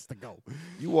to go.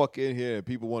 You walk in here and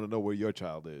people want to know where your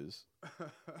child is.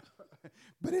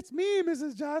 But it's me,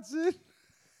 Mrs. Johnson.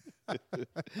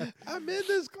 I'm in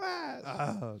this class.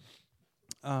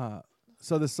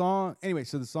 So the song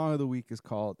of the week is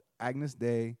called Agnus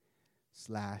Dei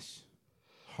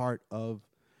 / Heart of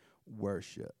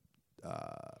Worship.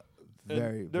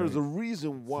 There's a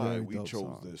reason why very we dope chose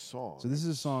song. this song. So this is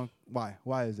a song. Why?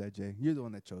 Why is that, Jay? You're the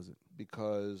one that chose it.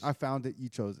 Because I found it. You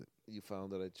chose it. you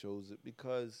found that I chose it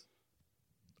because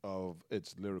of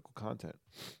its lyrical content,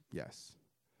 Yes.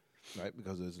 right?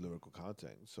 Because of its lyrical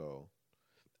content. So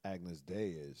Agnus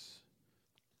Dei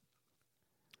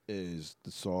is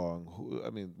the song.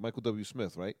 Michael W.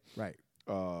 Smith, right? Right.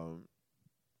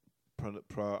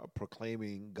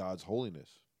 Proclaiming God's holiness,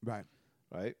 Right.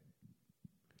 right?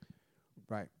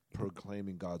 Right.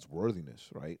 Proclaiming God's worthiness,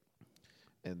 right?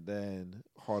 And then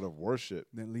Heart of Worship.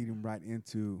 Then lead him right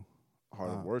into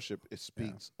Heart of Worship, it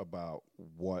speaks about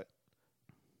what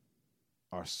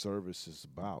our service is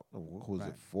about. Who is right.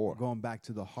 it for? Going back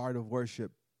to the heart of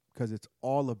worship because it's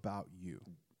all about you.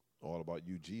 All about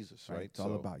you, Jesus, right? It's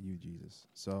all about you, Jesus.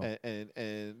 So and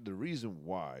the reason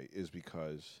why is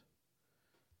because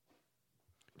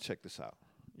check this out,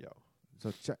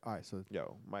 check. All right. So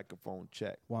microphone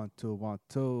check. 1 2 1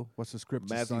 2. What's the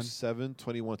scripture, Matthew son?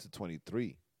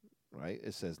 7:21-23, right?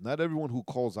 It says, "Not everyone who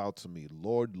calls out to me,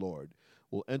 Lord, Lord,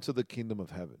 will enter the kingdom of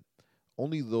heaven.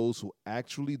 Only those who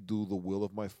actually do the will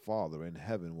of my Father in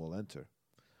heaven will enter.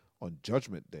 On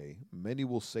judgment day, many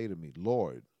will say to me,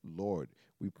 Lord, Lord,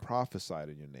 we prophesied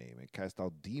in your name and cast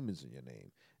out demons in your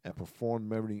name and performed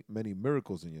many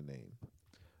miracles in your name.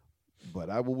 But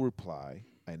I will reply,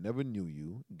 I never knew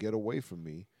you. Get away from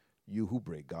me, you who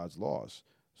break God's laws."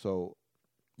 So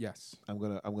Yes. I'm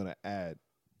gonna add,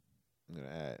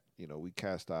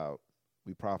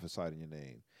 we prophesied in your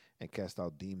name and cast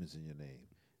out demons in your name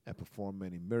and performed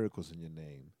many miracles in your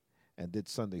name and did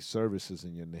Sunday services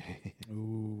in your name.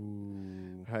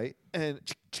 Ooh. Right? And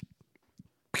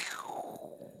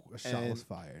A shot was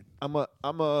fired. I'm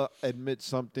admit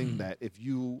something that if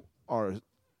you are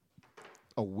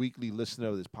a weekly listener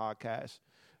of this podcast,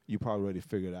 you probably already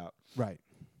figured out. Right.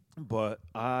 But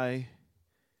I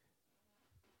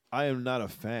am not a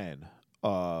fan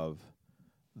of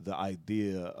the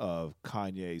idea of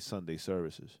Kanye Sunday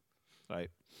services, right?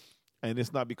 And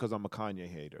it's not because I'm a Kanye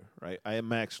hater, right? I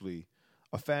am actually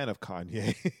a fan of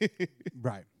Kanye.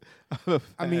 Right.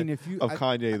 I mean, if you-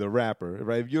 Kanye the rapper,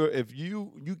 right? If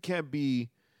you can't be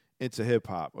into hip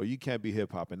hop, or you can't be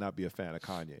hip hop and not be a fan of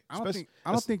Kanye. I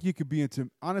don't think you could be into.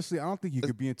 Honestly, I don't think you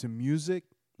could be into music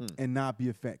and not be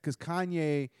a fan. Because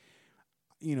Kanye,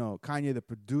 Kanye the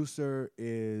producer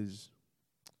is,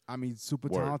 super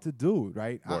Word. talented dude,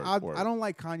 right? Word. I don't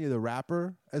like Kanye the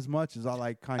rapper as much as I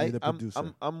like Kanye the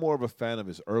producer. I'm more of a fan of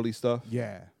his early stuff.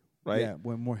 Yeah. Right? Yeah,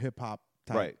 when more hip hop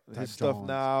type. Right. type His stuff drawings.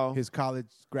 now. His college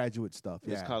graduate stuff.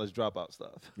 His Yeah. college dropout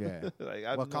stuff. Yeah. Like,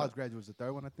 Well, college graduate was the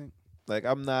third one, I think. Like,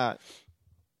 I'm not.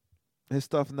 His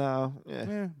stuff now,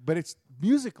 Yeah, but it's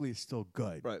musically it's still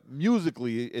good. right.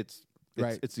 Musically, it's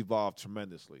Right. it's evolved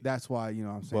tremendously. That's why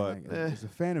I'm saying, But, as a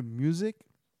fan of music,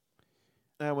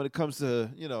 And when it comes to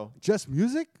just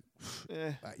music,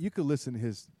 eh, you could listen to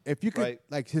his if you could Right.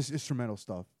 like his instrumental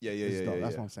stuff. Yeah, his yeah, stuff. yeah,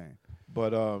 That's yeah. what I'm saying.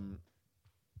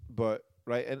 but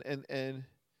right and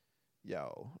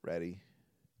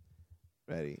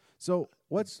ready. So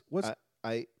what's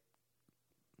I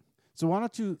so why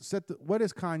don't you what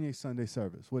is Kanye's Sunday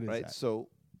service? What is right. that? So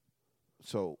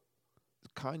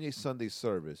Kanye Sunday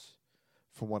service,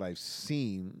 from what I've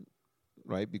seen,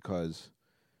 right, because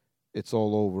it's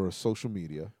all over social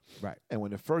media. Right. And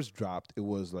when it first dropped, it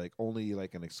was like only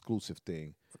like an exclusive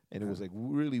thing, and it was like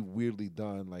really weirdly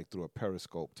done, like through a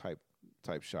Periscope type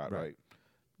shot, right?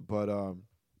 But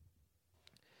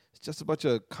it's just a bunch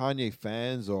of Kanye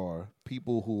fans or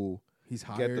people who He's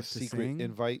hired get the to secret sing.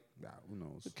 invite Who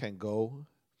knows? can go,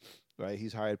 right?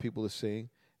 He's hired people to sing,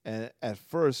 and at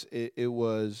first it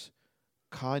was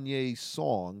Kanye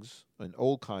songs, and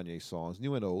old Kanye songs,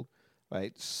 new and old,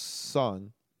 right,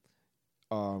 sung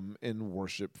in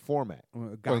worship format,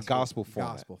 Or or in gospel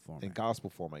format, Gospel format. in gospel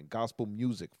format, in gospel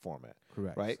music format.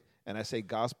 Correct. Right? And I say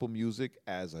gospel music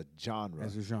as a genre,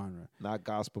 As a genre. not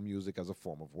gospel music as a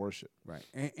form of worship. Right.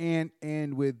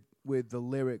 And with the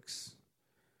lyrics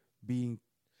being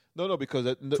No,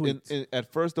 because Tweaked.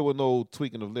 at first there were no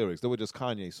tweaking of lyrics. They were just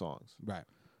Kanye songs. right.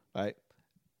 Right?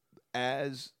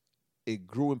 As it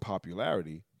grew in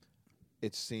popularity,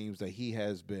 it seems that he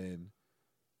has been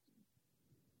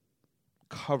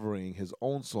covering his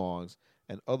own songs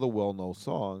and other well-known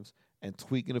songs and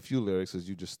tweaking a few lyrics, as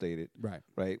you just stated, Right.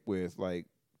 right? With like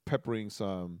peppering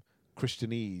some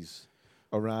Christianese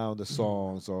around the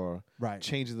songs or Right.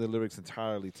 changing the lyrics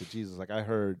entirely to Jesus. Like I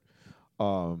heard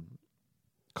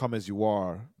Come As You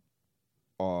Are,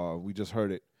 we just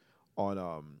heard it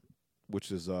on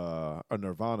which is a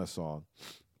Nirvana song,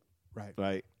 Right.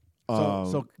 right?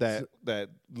 So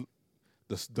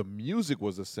The music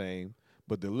was the same,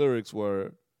 but the lyrics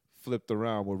were flipped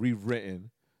around, were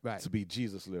rewritten Right. to be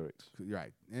Jesus lyrics.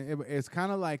 Right. It's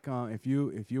kind of like if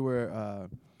you're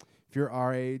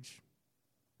our age,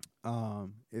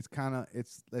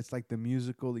 it's like the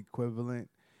musical equivalent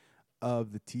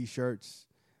of the T-shirts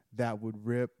that would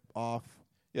rip off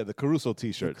Yeah, the Caruso the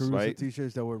T-shirts, Caruso right?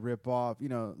 T-shirts that would rip off. You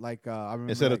know, like I remember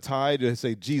Instead like, of Tide, they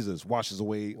say Jesus washes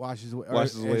away. washes away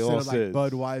washes away all instead of like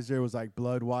sins. Budweiser, it was like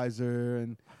Bloodweiser,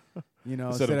 and you know,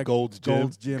 Instead of Gold's Gym,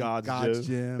 God's God's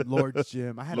Gym, Lord's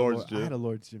Gym. I had Lord's I had Gym. a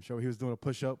Lord's Gym show. He was doing a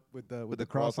push up with the the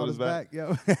cross on his back.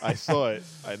 Yeah, I saw it.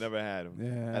 I never had them.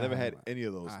 Yeah, I never had any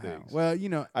of those I have. things. Well, you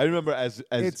know, I remember as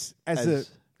it's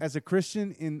as a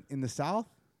Christian in the South,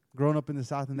 growing up in the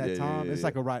South in that Yeah, yeah, time, yeah, it's yeah.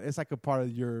 like a right. It's like a part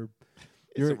of your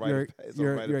It's a rite of- it's a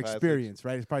rite your of passage. experience,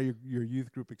 right? It's part of your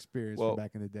youth group experience Well, from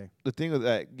back in the day. the thing is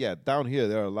that down here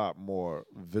there are a lot more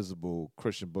visible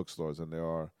Christian bookstores than there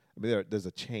are. I mean, there's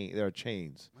a chain. There are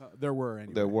chains. There were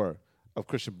anyway. There were of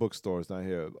Christian bookstores down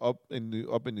here. Up in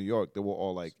New York, they were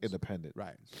all like independent,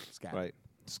 right, scattered. right?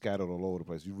 Scattered all over the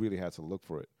place. You really had to look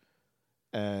for it.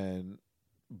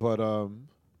 But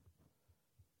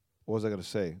what was I gonna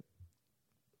say?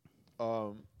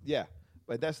 Yeah,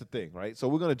 but that's the thing, right? So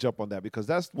we're gonna jump on that because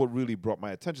that's what really brought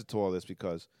my attention to all this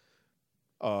because,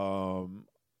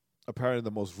 apparently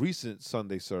the most recent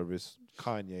Sunday service,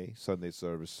 Kanye Sunday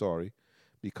service,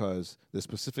 because there's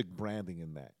specific branding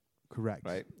in that. Correct.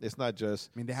 Right? It's not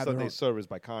just mean, they have their Sunday own- service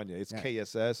by Kanye. It's Yeah.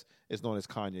 KSS. It's known as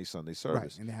Kanye Sunday Service.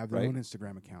 Right, and they have their right? own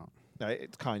Instagram account. Right?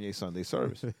 It's Kanye Sunday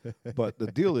Service. But the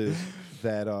deal is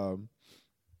that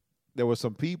there were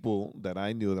some people that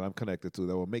I knew that I'm connected to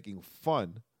that were making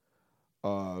fun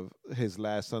of his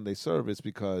last Sunday service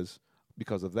because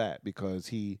of that, because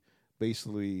he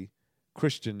basically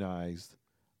Christianized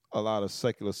a lot of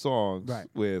secular songs Right.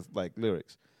 with like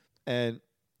lyrics. And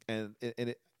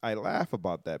I laugh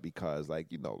about that because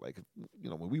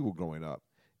when we were growing up,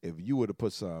 if you were to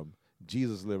put some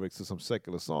Jesus lyrics to some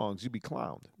secular songs, you'd be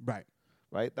clowned, Right.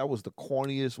 right? That was the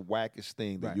corniest, wackiest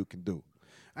thing that Right. you can do.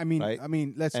 I mean, Right.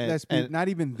 let's be And- not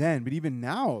even then, but even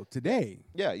now, today.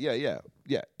 Yeah.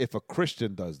 If a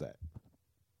Christian does that,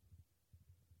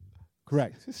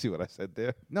 Correct. see what I said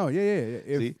there? No,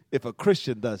 yeah. If a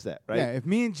Christian does that, right? Yeah, if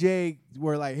me and Jay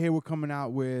were like, hey, we're coming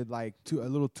out with like a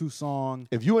little 2-song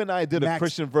If you and I did a Max-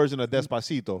 Christian version of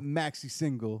Despacito, maxi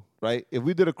single, right? If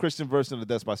we did a Christian version of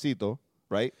Despacito,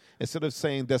 right? Instead of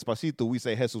saying Despacito, we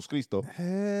say Jesus Cristo,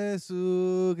 Jesus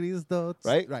Cristo,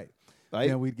 Right? Right. right?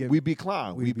 Yeah, we'd be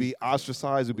clowned. we'd We'd be- be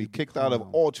ostracized. We'd be kicked out of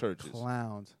clowned. all churches.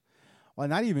 Clowns. Well,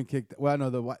 not even kicked. Well, no,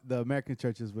 the American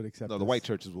churches would accept No, us. the white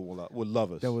churches would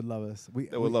love us. They would love us.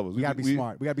 They would love us. We gotta be We-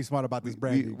 smart. We gotta be smart about this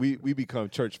branding. we become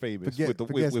church famous with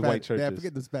forget white churches. Yeah,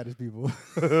 forget the Spanish people.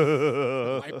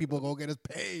 White people go get us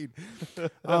paid.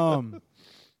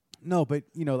 No, but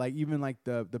like even like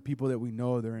the people that we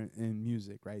know they're in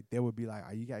music, right? They would be like,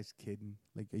 "Are you guys kidding?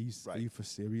 Like, are you Right. for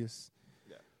serious?"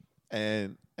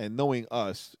 And knowing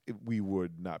us, we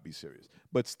would not be serious.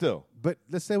 But still, But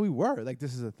let's say we were. Like,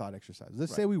 this is a thought exercise.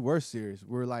 Let's say we were serious.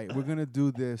 We're like, we're gonna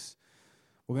do this.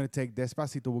 We're gonna take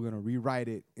Despacito. We're gonna rewrite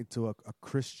it into a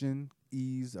Christian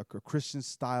Christian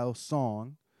style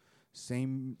song,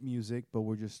 same music, but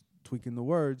we're just tweaking the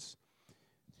words.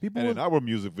 People and would, in our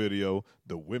music video,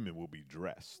 the women will be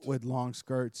dressed. with long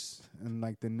skirts and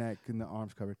like the neck and the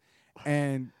arms covered,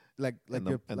 and like And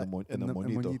the- and the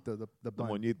moñito. the The bun.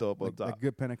 moñito up on like top.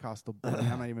 good Pentecostal. I mean,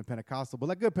 I'm not even Pentecostal, but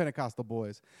like good Pentecostal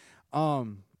boys.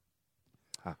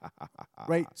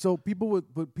 Right. So people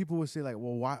would say like,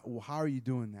 well, why? Well, how are you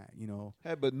doing that?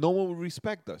 Hey, but no one will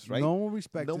respect us, right? No one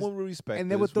respects. No us. one will respect And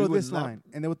they us. would throw We this not- line.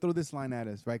 And they would throw this line at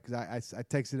us, right? Because I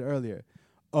texted earlier.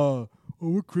 oh,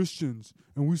 we're Christians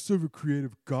and we serve a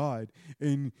creative God,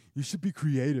 and you should be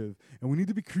creative, and we need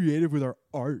to be creative with our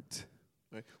art.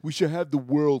 Right? We should have the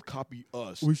world copy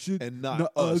us. We should and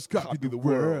not us copy the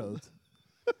world.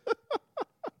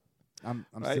 I'm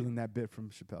Right? stealing that bit from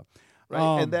Chappelle.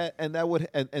 Right? And that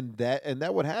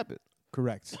would happen.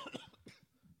 Correct.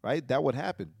 Right? That would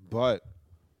happen. But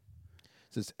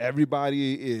since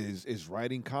everybody is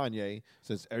writing Kanye,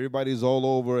 since everybody's all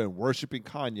over and worshiping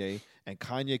Kanye, and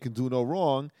Kanye can do no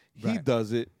wrong, he Right.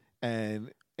 does it,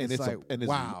 and It's like,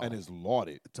 wow. and it's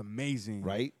lauded. It's amazing.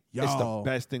 Right? Yo, It's the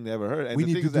best thing they ever heard. And we the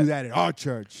need thing to is do that at our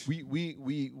church.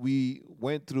 We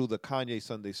went through the Kanye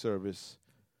Sunday service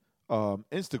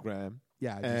Instagram,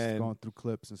 Yeah, just and- going through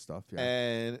clips and stuff. Yeah.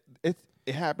 and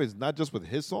it happens not just with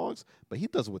his songs, but he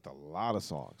does it with a lot of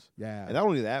songs. Yeah. And not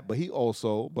only that, but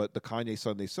the Kanye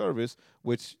Sunday service,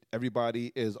 which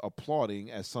everybody is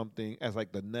applauding as something, as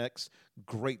like the next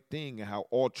great thing, and how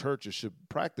all churches should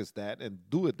practice that and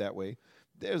do it that way.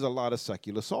 There's a lot of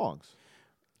secular songs,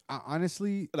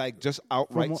 Honestly, like just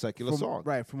outright what- secular songs.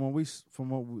 Right. From what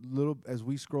little as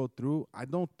we scrolled through, I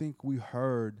don't think we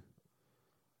heard.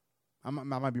 I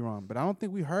might be wrong, but I don't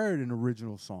think we heard an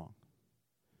original song.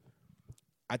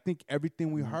 I think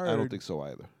everything we heard I don't think so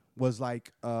either. was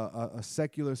like a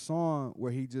secular song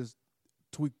where he just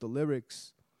tweaked the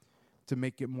lyrics to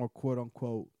make it more quote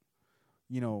unquote,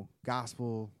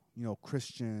 gospel,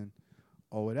 Christian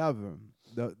or whatever.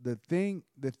 The thing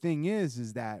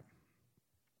is that,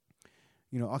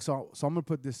 so I'm gonna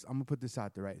put this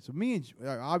out there, right? So me and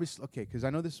obviously, okay, because I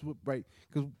know this is right,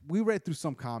 because we read through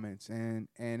some comments and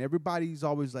everybody's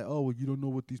always like, oh, well, you don't know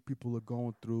what these people are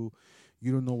going through,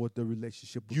 you don't know what their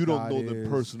relationship with You don't God know them is.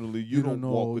 personally. You don't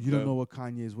know. walk with You them. don't know what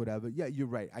Kanye is. Whatever. Yeah, you're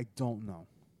right. I don't know.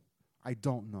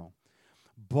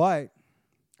 But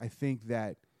I think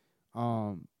that,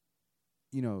 I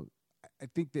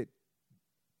think that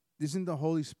isn't the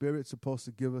Holy Spirit supposed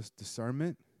to give us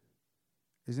discernment?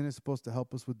 Isn't it supposed to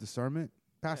help us with discernment,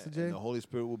 Pastor Jay? And the Holy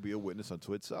Spirit will be a witness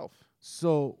unto itself.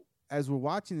 So as we're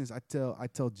watching this, I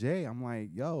tell Jay, I'm like,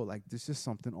 yo, like there's just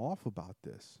something off about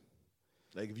this.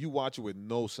 Like if you watch it with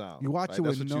no sound, You watch right? it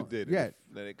That's with what no- you did. yeah.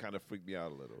 Then it kind of freaked me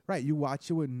out a little. Right, you watch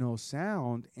it with no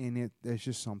sound, and there's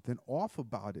just something off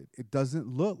about it. It doesn't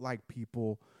look like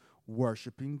people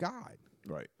worshiping God.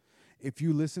 Right. If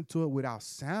you listen to it without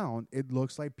sound, it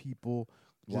looks like people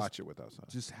Watch it without sound.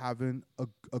 just having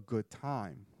a good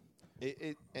time.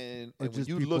 And Or when just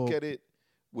you look people- at it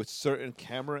with certain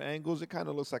camera angles, it kind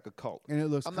of looks like a cult. And it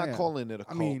looks. I'm not yeah. calling it a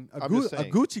cult. I mean, I'm just a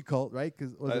saying. Gucci cult, right?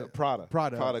 Because Prada.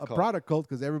 Prada Prada a cult. Prada cult,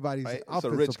 because everybody's Right? It's a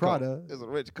outfits rich are Prada. cult. It's a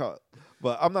rich cult.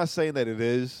 But I'm not saying that it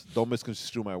is. Don't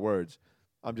misconstrue my words.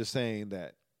 I'm just saying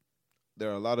that there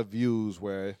are a lot of views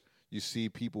where you see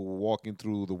people walking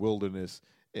through the wilderness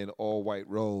in all white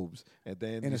robes, and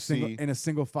then In you a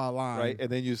single file line, right, and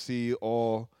then you see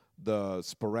all the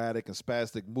sporadic and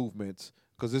spastic movements,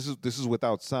 because this is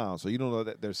without sound, so you don't know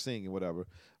that they're singing whatever,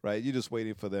 right? You're just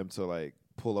waiting for them to like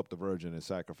pull up the virgin and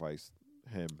sacrifice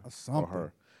him Or or something.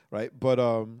 her, right? But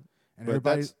and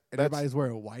but everybody's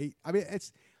wearing white. I mean,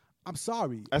 I'm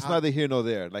sorry. that's neither here nor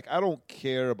there. Like I don't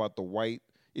care about the white,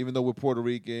 even though we're Puerto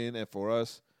Rican, and for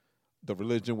us, the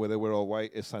religion where they wear all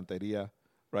white is Santeria.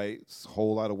 Right, it's a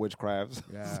whole lot of witchcraft.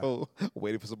 Yeah. So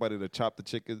waiting for somebody to chop the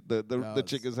it's-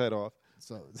 chicken's head off.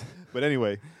 So But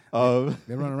anyway,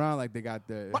 they run around like they got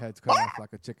their heads cut off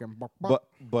like a chicken. but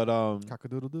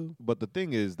Cock-a-doodle-doo. but the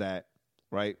thing is that,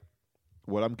 right?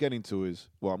 What I'm getting to is,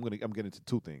 well, I'm getting to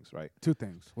two things, right? Two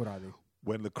things. What are they?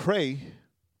 When Lecrae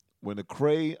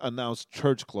announced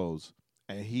church close,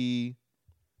 and he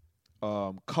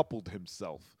coupled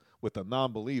himself with a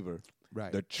non-believer,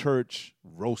 Right. the church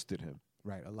roasted him.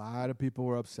 Right. A lot of people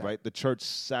were upset. Right, the church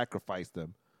sacrificed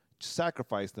them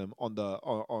on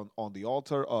the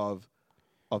altar of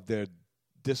their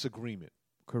disagreement.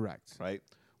 Correct. Right,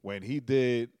 when he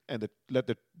did, and let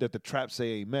the trap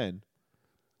say amen.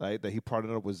 Right, that he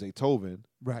partnered up with Zaytoven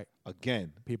Right.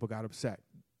 again. People got upset.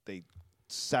 They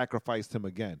sacrificed him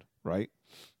again. Right.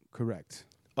 Correct.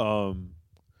 So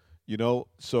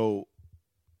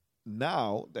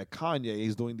now that Kanye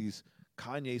is doing these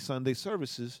Kanye Sunday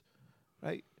services,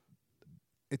 right?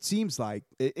 It seems like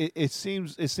It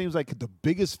seems like the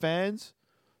biggest fans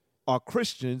are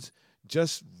Christians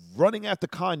just running after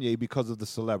Kanye because of the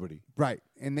celebrity. right,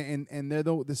 and they're and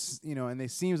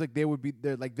it seems like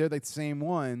they're like the same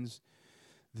ones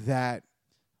that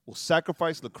Will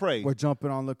sacrifice Lecrae, were jumping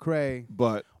on Lecrae,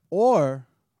 but or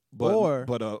Or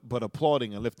but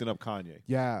applauding and lifting up Kanye.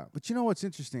 yeah, but you know what's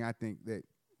interesting? I think that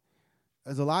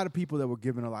there's a lot of people that were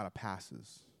given a lot of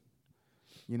passes.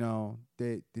 You know,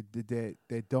 they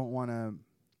don't want to.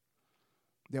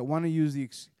 that want to use the.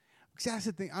 That's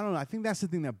the thing. I don't know. I think that's the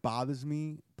thing that bothers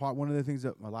me. One of the things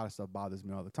that a lot of stuff bothers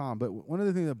me all the time. But one of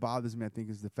the things that bothers me, I think,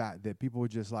 is the fact that people are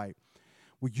just like,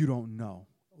 "Well, you don't know.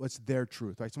 What's their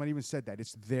truth?" Right? Somebody even said that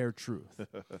it's their truth,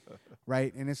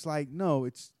 right? And it's like, no,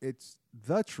 it's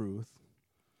the truth.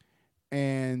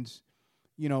 And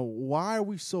why are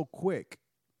we so quick?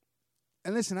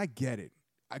 And listen, I get it.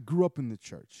 I grew up in the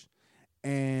church,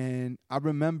 and I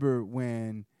remember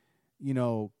when.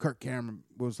 Kirk Cameron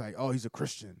was like, "Oh, he's a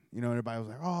Christian." Everybody was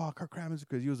like, "Oh, Kirk Cameron's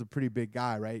because he was a pretty big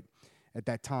guy, right, at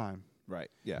that time." Right.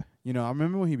 Yeah. I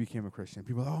remember when he became a Christian.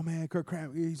 People, "Oh man, Kirk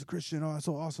Cameron, he's a Christian. Oh, that's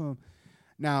so awesome."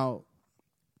 Now,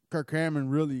 Kirk Cameron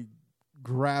really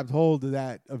grabbed hold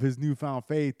of his newfound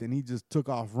faith, and he just took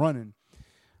off running.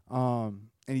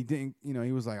 And he didn't,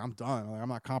 he was like, "I'm done. Like, I'm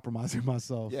not compromising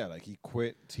myself." Yeah, like he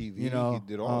quit TV. He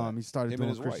did all that. He started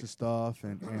doing Christian stuff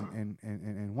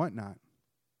and whatnot.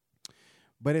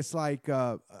 But it's like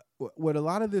what a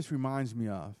lot of this reminds me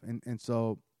of, me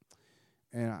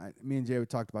and Jay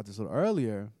talked about this a little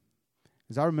earlier,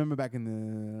 is I remember back in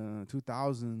the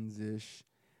 2000s-ish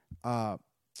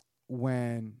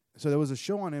when there was a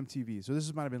show on MTV. So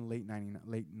this might have been late 90,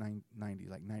 like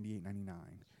 98, 99.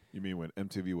 You mean when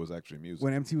MTV was actually music?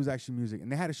 When MTV was actually music.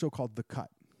 And they had a show called The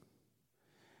Cut.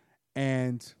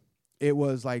 And it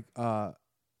was like,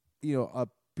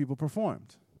 people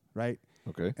performed, right?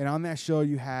 Okay. And on that show,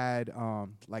 you had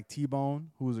like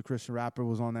T-Bone, who was a Christian rapper,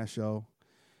 was on that show.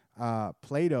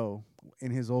 Plato,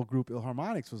 in his old group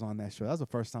Ilharmonics, was on that show. That was the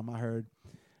first time I heard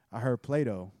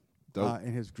Plato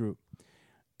in his group.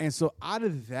 And so out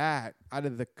of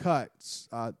the cuts,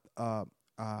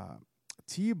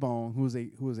 T-Bone,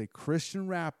 who was a Christian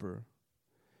rapper,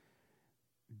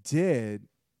 did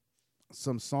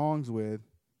some songs with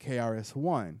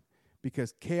KRS-One,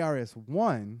 because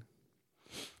KRS-One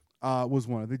was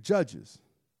one of the judges.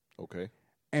 Okay.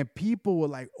 And people were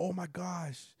like, "Oh my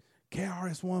gosh,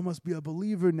 KRS-One must be a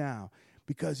believer now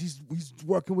because he's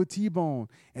working with T-Bone."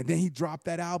 And then he dropped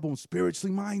that album,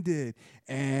 Spiritually Minded.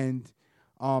 And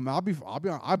I'll be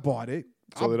honest, I bought it.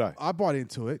 So did I. I bought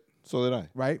into it. So did I.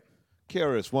 Right?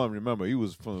 KRS-One, remember, he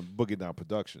was from Boogie Down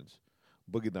Productions.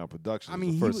 Boogie Down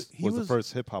Productions was the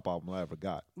first hip hop album I ever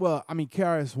got. Well, I mean,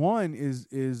 KRS-One is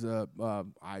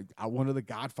one of the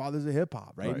godfathers of hip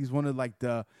hop, right? He's one of like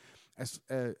he's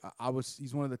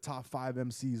one of the top 5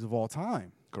 MCs of all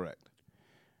time. Correct.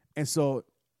 And so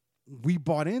we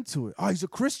bought into it. Oh, he's a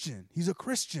Christian.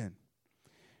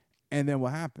 And then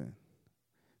what happened?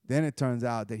 Then it turns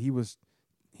out that he was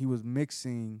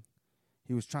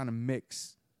trying to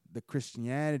mix the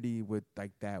Christianity with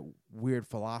like that weird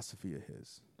philosophy of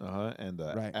his. And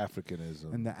the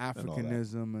Africanism. And the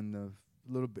Africanism and the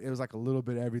little bit, it was like a little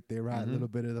bit of everything, right? A little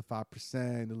bit of the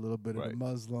 5%, a little bit of the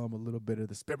Muslim, a little bit of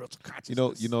the spiritual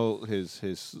consciousness.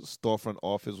 His storefront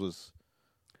office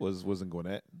was in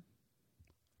Gwinnett.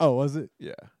 Oh, was it?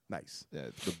 Yeah. Nice.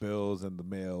 Yeah, the bills and the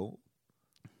mail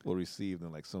were received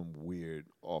in like some weird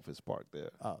office park there.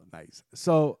 Oh, nice.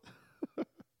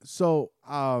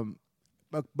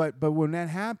 But when that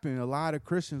happened, a lot of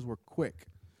Christians were quick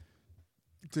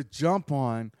to jump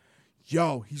on,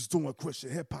 "Yo, he's doing Christian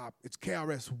hip hop. It's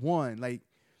KRS-One." Like,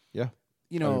 yeah,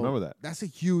 I remember that. That's a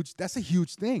huge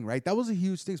thing, right? That was a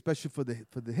huge thing, especially for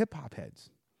the hip hop heads.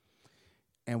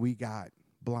 And we got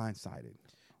blindsided.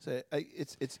 So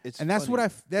it's and that's funny.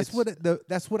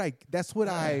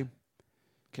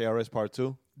 KRS Part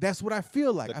 2. That's what I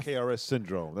feel like. The KRS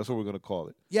syndrome. That's what we're gonna call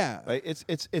it. Yeah. Like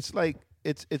it's like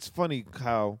it's funny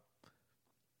how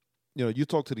you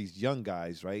talk to these young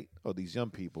guys, right, or these young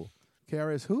people.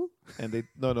 KRS who? And they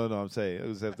no, I'm saying it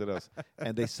was after us.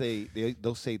 And they'll say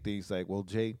things like, "Well,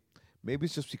 Jay, maybe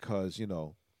it's just because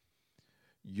you're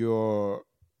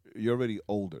already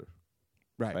older,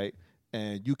 right?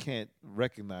 And you can't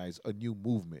recognize a new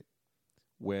movement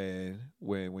when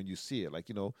you see it.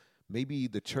 Like maybe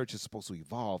the church is supposed to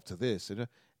evolve to this,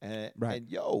 and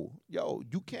you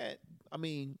can't. I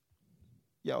mean,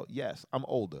 yes, I'm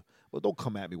older, but don't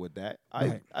come at me with that.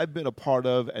 I've been a part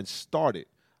of and started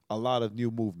a lot of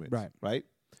new movements, right?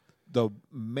 The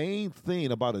main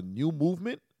thing about a new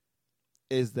movement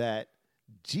is that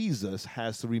Jesus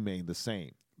has to remain the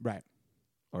same. Right.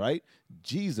 All right?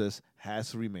 Jesus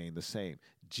has to remain the same.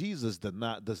 Jesus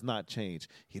does not change.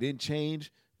 He didn't change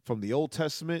from the Old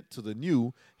Testament to the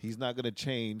New. He's not going to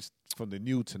change from the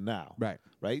New to now. Right.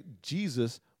 Right?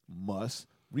 Jesus must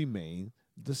remain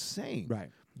the same. Right.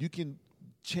 You can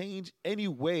change any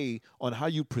way on how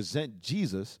you present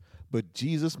Jesus, but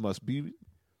Jesus must be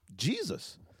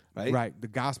Jesus. Right? Right. The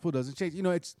gospel doesn't change.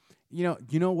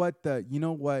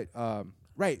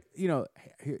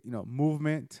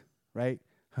 Movement, right?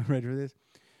 I'm ready for this.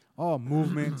 Oh,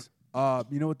 movements.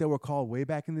 You know what they were called way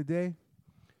back in the day?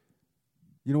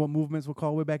 You know what movements were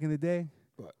called way back in the day?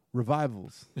 What?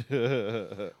 Revivals.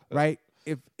 Right?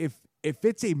 If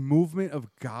it's a movement of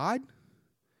God,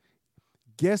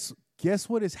 guess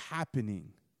what is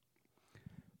happening?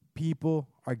 People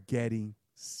are getting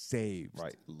saved.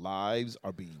 Right. Lives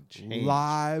are being changed.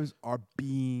 Lives are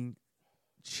being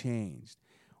changed.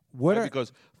 What Right, are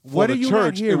because for what the are you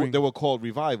church, not hearing? they were called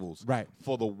revivals. Right.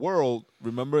 For the world,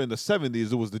 remember in the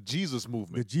 70s, it was the Jesus The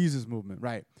movement. Jesus movement,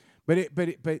 right? But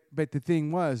the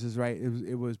thing was right.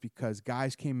 It was because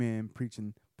guys came in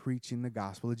preaching the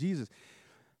gospel of Jesus.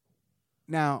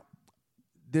 Now,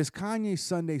 this Kanye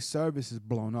Sunday service is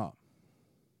blown up.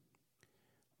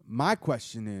 My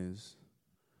question is,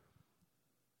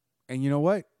 and you know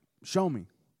what? Show me.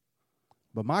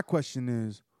 But my question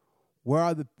is, where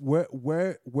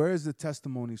is the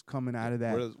testimonies coming out of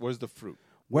that? Where's the fruit?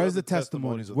 Where's Where the are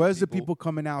testimonies? of Where's the people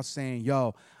coming out saying,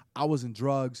 yo, I was in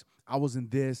drugs, I was in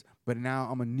this, but now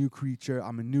I'm a new creature,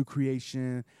 I'm a new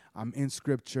creation, I'm in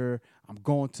scripture,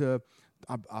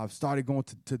 I've started going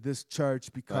to this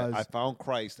church because I found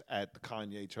Christ at the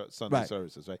Kanye Sunday Right.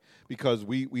 services, right? Because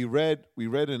we read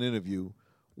an interview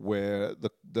where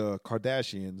the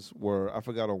Kardashians were, I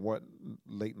forgot on what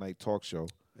late night talk show,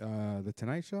 the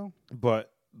Tonight Show,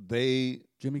 but they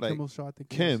Jimmy like, Kimmel Show, I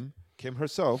think. it was. Kim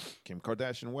herself, Kim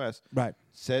Kardashian West, Right.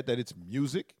 said that it's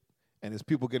music and it's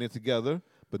people getting together,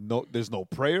 but there's no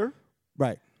prayer,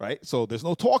 Right. right? So there's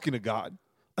no talking to God,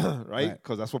 right?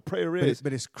 Because that's what prayer is,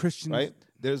 But it's Christian. right?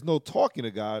 There's no talking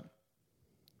to God.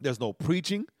 There's no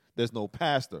preaching. There's no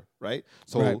pastor, right?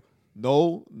 So Right.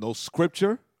 no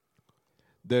scripture.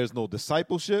 There's no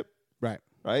discipleship, Right.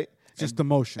 right? Just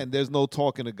emotion. And there's no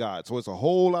talking to God. So it's a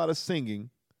whole lot of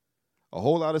singing,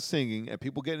 and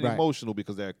people getting Right. emotional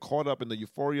because they're caught up in the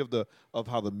euphoria of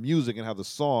how the music and how the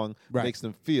song Right. makes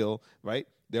them feel, right?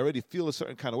 They already feel a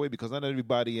certain kind of way because not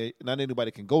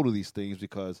anybody can go to these things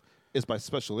because it's by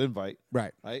special invite,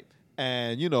 Right. right?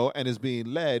 And and it's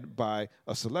being led by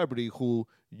a celebrity who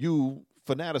you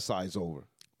fanaticize over,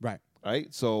 Right.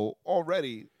 right? So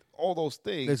already all those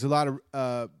things, There's a lot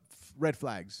of red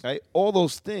flags. right? All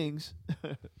those things,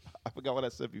 I forgot what I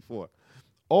said before.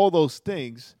 All those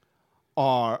things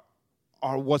are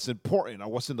what's important, are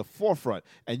what's in the forefront.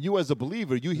 And you as a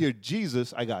believer, you hear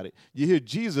Jesus, I got it. You hear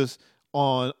Jesus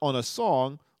on a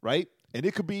song, right? And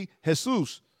it could be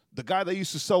Jesus, the guy that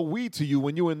used to sell weed to you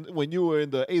when you were in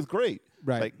the 8th grade.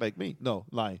 Right. Like me. No,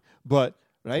 lying. But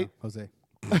right? Jose.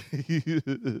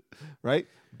 Right?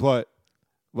 But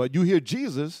you hear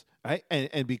Jesus, right?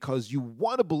 And because you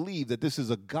want to believe that this is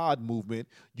a God movement,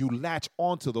 you latch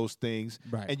onto those things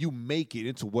Right. and you make it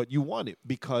into what you want it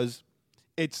because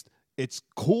it's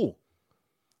cool,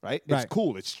 right? It's Right.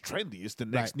 cool. It's trendy. It's the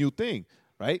next Right. new thing,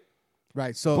 right?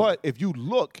 Right. So But if you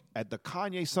look at the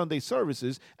Kanye Sunday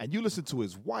services and you listen to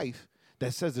his wife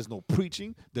that says there's no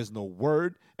preaching, there's no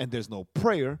word, and there's no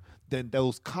prayer, then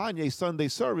those Kanye Sunday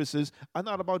services are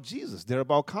not about Jesus. They're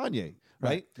about Kanye,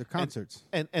 right? They're concerts.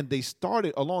 And they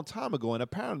started a long time ago, and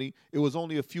apparently it was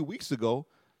only a few weeks ago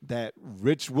that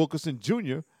Rich Wilkerson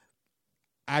Jr.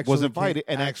 actually was invited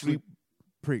and actually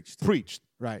preached. preached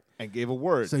Right. and gave a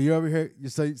word. So you over here.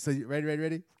 So you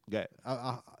ready? Okay.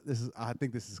 I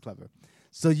think this is clever.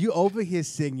 So you over here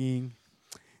singing,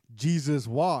 Jesus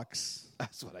walks,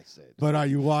 That's what I said. but are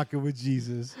you walking with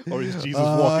Jesus? Or is Jesus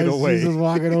walking Is away? Jesus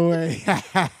walking away.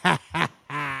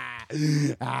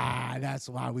 That's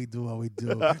why we do what we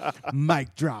do.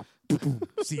 Mic drop. Boom.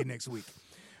 See you next week.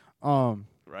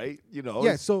 Right?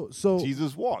 Yeah. So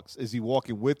Jesus walks. Is he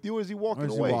walking with you or is he walking or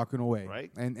is away? he walking away?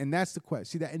 Right? And that's the question.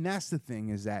 See that, and that's the thing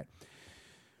is that,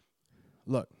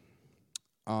 look,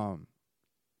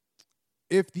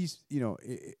 if these,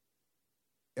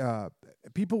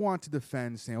 people want to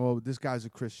defend saying, "Oh, this guy's a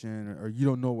Christian," or you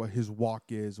don't know what his walk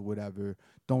is, or whatever.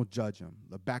 Don't judge him.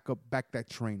 Back that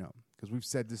train up, because we've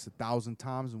said this 1,000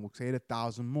 times, and we'll say it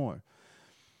 1,000 more.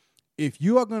 If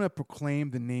you are going to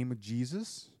proclaim the name of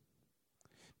Jesus,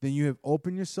 then you have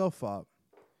opened yourself up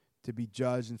to be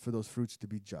judged and for those fruits to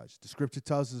be judged. The scripture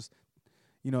tells us,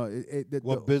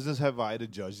 What business have I to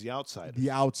judge the outsiders?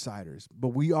 the outsiders, but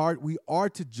we are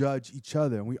to judge each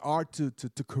other, and we are to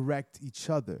correct each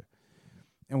other,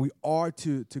 and we are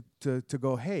to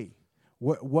go, hey,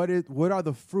 what are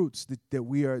the fruits that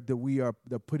we are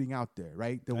putting out there,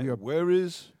 right? That we are. Where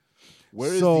is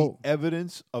the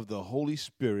evidence of the Holy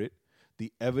Spirit,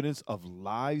 the evidence of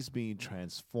lives being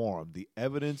transformed, the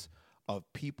evidence of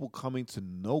people coming to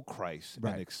know Christ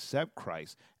Right. and accept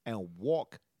Christ and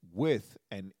walk with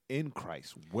and in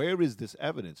Christ? Where is this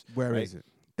evidence? Where right? is it?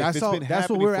 That's if it's all. been That's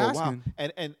what happening we're for a while, asking.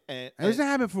 and And it's been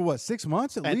happening for what, 6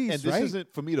 months at least, and this right?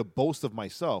 isn't for me to boast of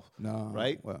myself, No,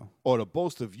 right? well. Or to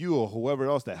boast of you or whoever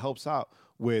else that helps out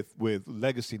with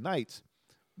Legacy Nights,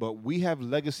 but we have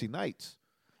Legacy Nights,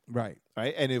 Right.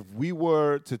 right? And if we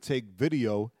were to take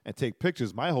video and take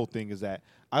pictures, my whole thing is that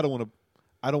I don't want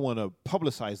to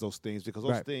publicize those things because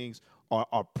those Right. things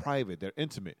are private, they're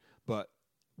intimate. But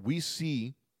we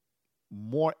see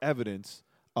more evidence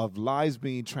of lives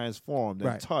being transformed and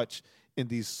Right. touched in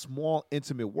these small,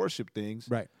 intimate worship things,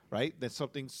 Right. than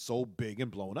something so big and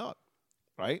blown up,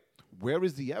 right? Where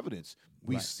is the evidence?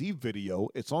 We Right. see video.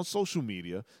 It's on social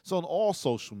media. It's on all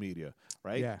social media,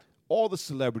 right? Yeah. All the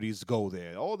celebrities go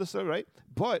there. All this, right?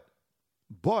 But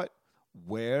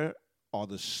where are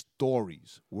the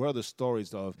stories? Where are the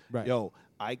stories of, Right. yo,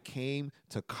 I came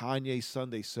to Kanye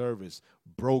Sunday service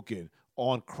broken,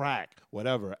 on crack,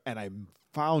 whatever, and I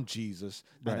found Jesus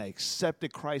Right. and I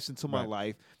accepted Christ into my Right.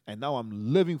 life, and now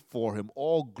I'm living for him.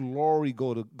 All glory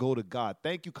go to God.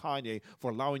 Thank you, Kanye,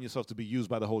 for allowing yourself to be used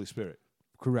by the Holy Spirit.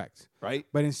 Correct. Right?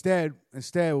 But instead,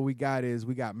 what we got is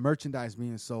we got merchandise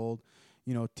being sold.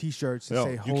 T-shirts that Yo,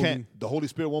 say you Holy. can't. The Holy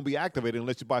Spirit won't be activated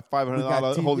unless you buy We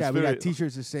 $500 Holy we Spirit. got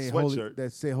T-shirts that say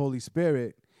sweatshirt. Holy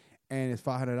Spirit, and it's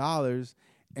 $500.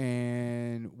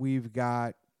 And we've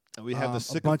got And we have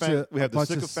the a bunch sycophant. of- We a have the bunch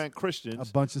of- sycophant Christians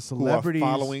a bunch of who are celebrities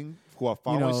following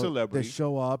that celebrities.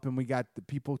 show up, and we got the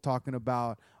people talking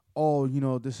about, oh,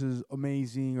 this is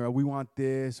amazing, or we want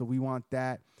this, or we want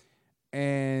that,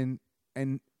 and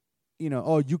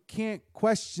oh, you can't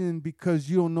question because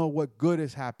you don't know what good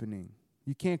is happening.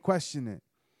 You can't question it.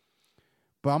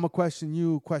 But I'm gonna question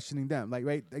you questioning them, like,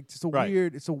 right? Like, it's a Right.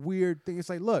 weird. It's a weird thing. It's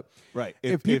like, look, Right.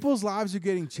 if people's lives are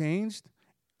getting changed,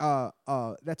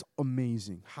 that's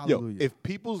amazing. Hallelujah. If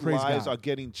people's Praise lives God. are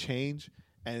getting changed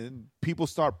and people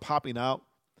start popping out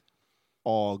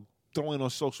or throwing on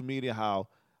social media how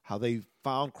they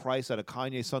found Christ at a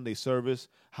Kanye Sunday service,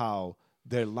 how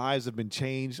their lives have been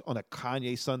changed on a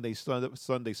Kanye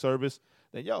Sunday service,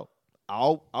 then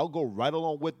I'll go right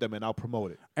along with them and I'll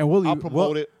promote it. And I'll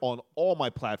promote it on all my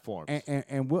platforms.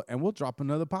 and we'll drop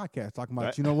another podcast talking about,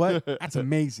 Right. you know what? That's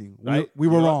amazing. Right? We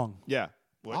were You know what? wrong. Yeah.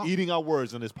 We're eating our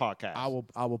words on this podcast.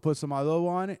 I will put some aloe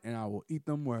on it, and I will eat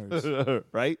them words.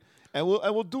 Right? And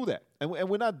we'll do that. And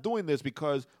we're not doing this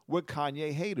because we're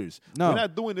Kanye haters. No. We're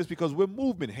not doing this because we're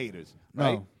movement haters. No.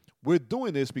 Right? We're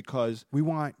doing this because We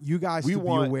want you guys to be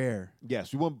aware.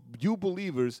 Yes, we want you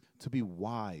believers to be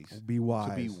wise. Be wise.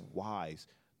 To be wise.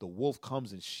 The wolf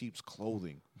comes in sheep's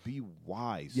clothing. Be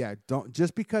wise. Yeah, don't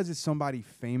just because it's somebody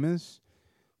famous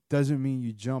doesn't mean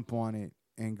you jump on it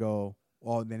and go,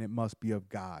 oh, then it must be of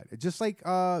God. Just like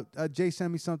Jay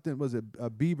sent me something. Was it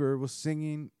Bieber was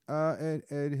singing at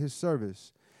his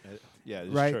service? Yeah,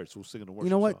 this Right. church. We'll sing in the worship You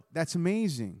know what? song. That's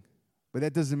amazing, but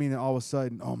that doesn't mean that all of a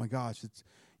sudden, oh my gosh, it's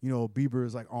Bieber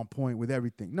is like on point with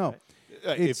everything. No,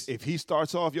 it's- If he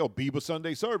starts off, Bieber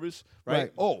Sunday service, right?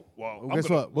 Right. Oh, well, Well, guess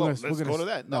what? let's We're gonna go to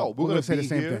that. no, No, we're we're gonna going say to the be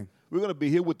same here. thing. We're going to be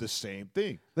here with the same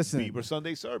thing. Listen, Bieber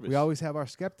Sunday service. we always have our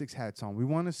skeptics hats on. We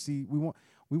want to see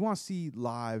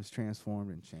lives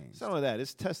transformed and changed. It's not like that.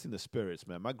 It's testing the spirits,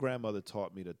 man. My grandmother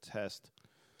taught me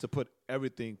to put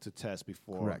everything to test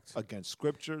before, Correct. against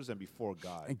scriptures and before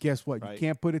God. And guess what? Right. You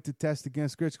can't put it to test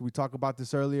against Scripture. We talked about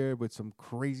this earlier with some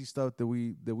crazy stuff that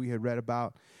we had read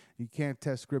about. You can't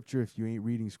test Scripture if you ain't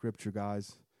reading Scripture,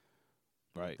 guys.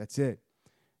 Right. That's it.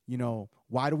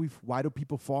 Why do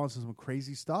people fall into some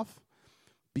crazy stuff?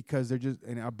 Because they're just,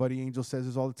 and our buddy Angel says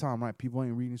this all the time, right? People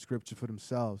ain't reading Scripture for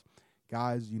themselves.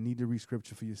 Guys, you need to read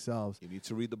Scripture for yourselves. You need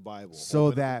to read the Bible. So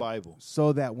Open that the Bible.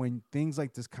 when things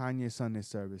like this Kanye Sunday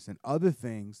service and other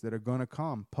things that are going to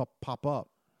come pop up,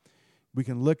 we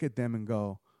can look at them and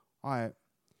go, all right,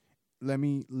 let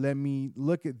me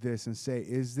look at this and say,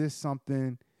 is this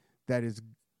something that is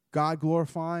God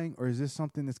glorifying, or is this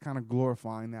something that's kind of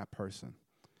glorifying that person?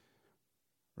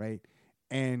 Right?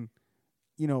 And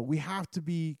we have to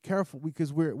be careful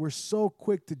because we're so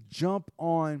quick to jump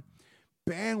on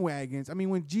bandwagons. I mean,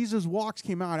 when Jesus Walks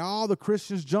came out, all the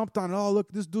Christians jumped on it. Oh,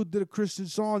 look, this dude did a Christian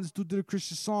song.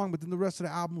 But then the rest of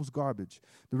the album was garbage.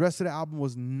 The rest of the album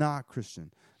was not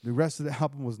Christian. The rest of the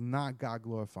album was not God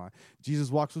glorifying.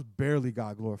 Jesus Walks was barely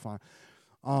God glorifying.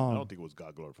 I don't think it was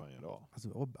God glorifying at all.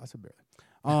 I said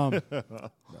barely.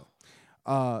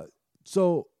 No.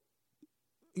 So,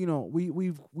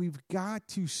 we've got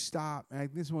to stop. And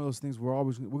this is one of those things we're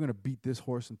going to beat this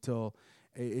horse until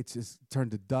it's just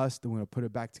turned to dust, and we're going to put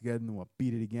it back together, and then we'll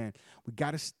beat it again. We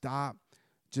got to stop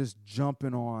just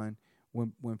jumping on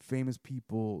when famous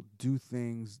people do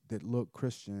things that look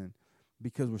Christian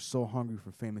because we're so hungry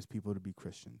for famous people to be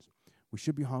Christians. We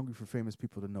should be hungry for famous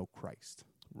people to know Christ.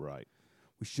 Right.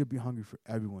 We should be hungry for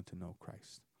everyone to know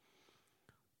Christ.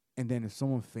 And then if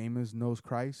someone famous knows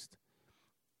Christ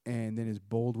and then is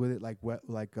bold with it, like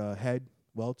Head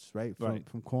Welch, right?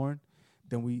 From Korn,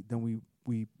 then we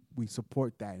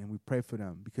support that and we pray for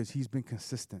them because he's been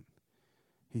consistent.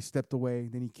 He stepped away,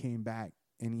 then he came back,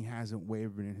 and he hasn't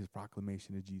wavered in his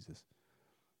proclamation of Jesus,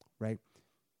 right?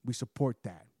 We support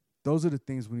that. Those are the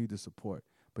things we need to support.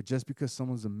 But just because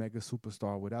someone's a mega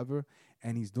superstar or whatever,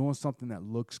 and he's doing something that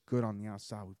looks good on the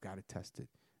outside, we've got to test it.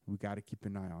 We got to keep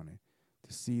an eye on it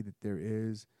to see that there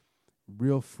is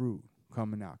real fruit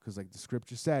coming out. Because like the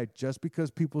scripture said, just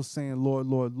because people saying, Lord,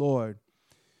 Lord, Lord,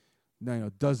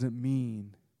 doesn't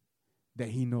mean that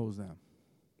he knows them.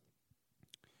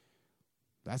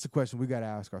 That's a question we got to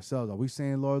ask ourselves. Are we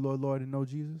saying, Lord, Lord, Lord, and know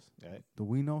Jesus? Right. Do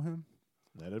we know him?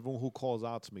 Not everyone who calls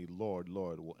out to me, Lord,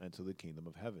 Lord, will enter the kingdom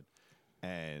of heaven.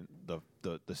 And the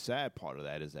sad part of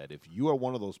that is that if you are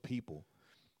one of those people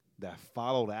that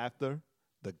followed after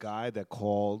the guy that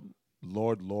called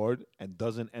Lord, Lord, and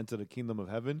doesn't enter the kingdom of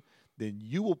heaven, then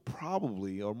you will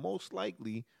probably, or most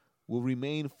likely, will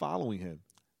remain following him,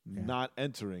 not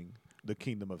entering the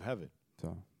kingdom of heaven.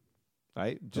 So,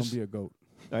 right? Don't be a goat.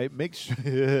 Right? Make sure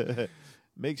that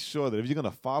if you're going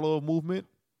to follow a movement,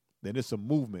 then it's a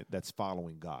movement that's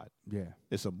following God. Yeah.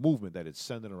 It's a movement that is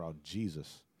centered around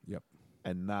Jesus. Yep.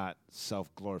 And not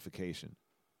self-glorification.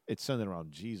 It's centered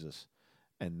around Jesus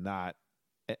and not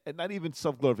even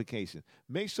self-glorification.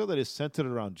 Make sure that it's centered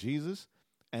around Jesus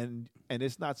and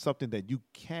it's not something that you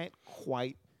can't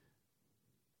quite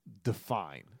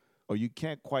define or you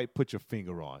can't quite put your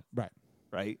finger on. Right.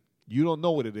 Right? You don't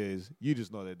know what it is. You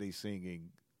just know that they singing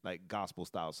like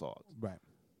gospel-style songs. Right.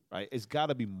 Right? It's got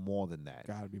to be more than that.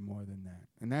 Got to be more than that.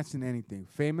 And that's in anything.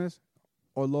 Famous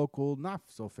or local, not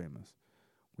so famous.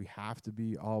 We have to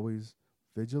be always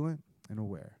vigilant and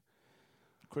aware.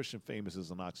 Christian famous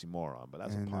is an oxymoron, but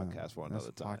that's a podcast for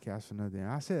another time. Podcast for another day.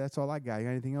 I said that's all I got. You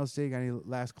got anything else, Jay? Got any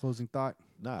last closing thought?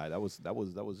 Nah, that was it. That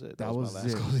was my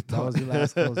last it. closing thought. That was your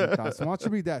last closing thought. So why don't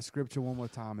you read that scripture one more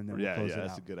time and then we'll close it out.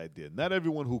 That's a good idea. Not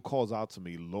everyone who calls out to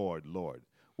me, Lord, Lord,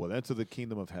 will enter the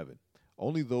kingdom of heaven.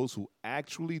 Only those who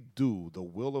actually do the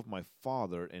will of my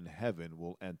Father in heaven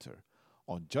will enter.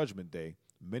 On judgment day,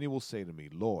 many will say to me,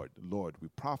 Lord, Lord, we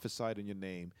prophesied in your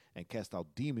name and cast out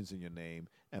demons in your name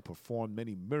and performed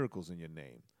many miracles in your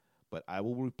name. But I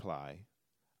will reply,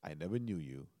 I never knew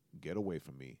you. Get away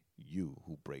from me, you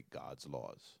who break God's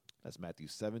laws. That's Matthew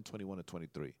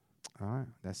 7:21-23. All right,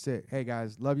 that's it. Hey,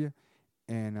 guys, love you.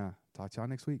 And talk to y'all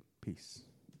next week. Peace.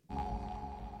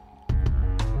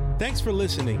 Thanks for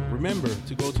listening. Remember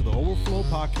to go to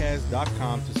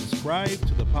theoverflowpodcast.com to subscribe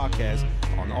to the podcast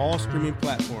on all streaming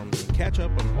platforms and catch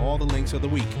up on all the links of the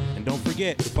week. And don't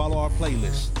forget to follow our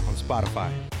playlist on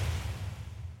Spotify.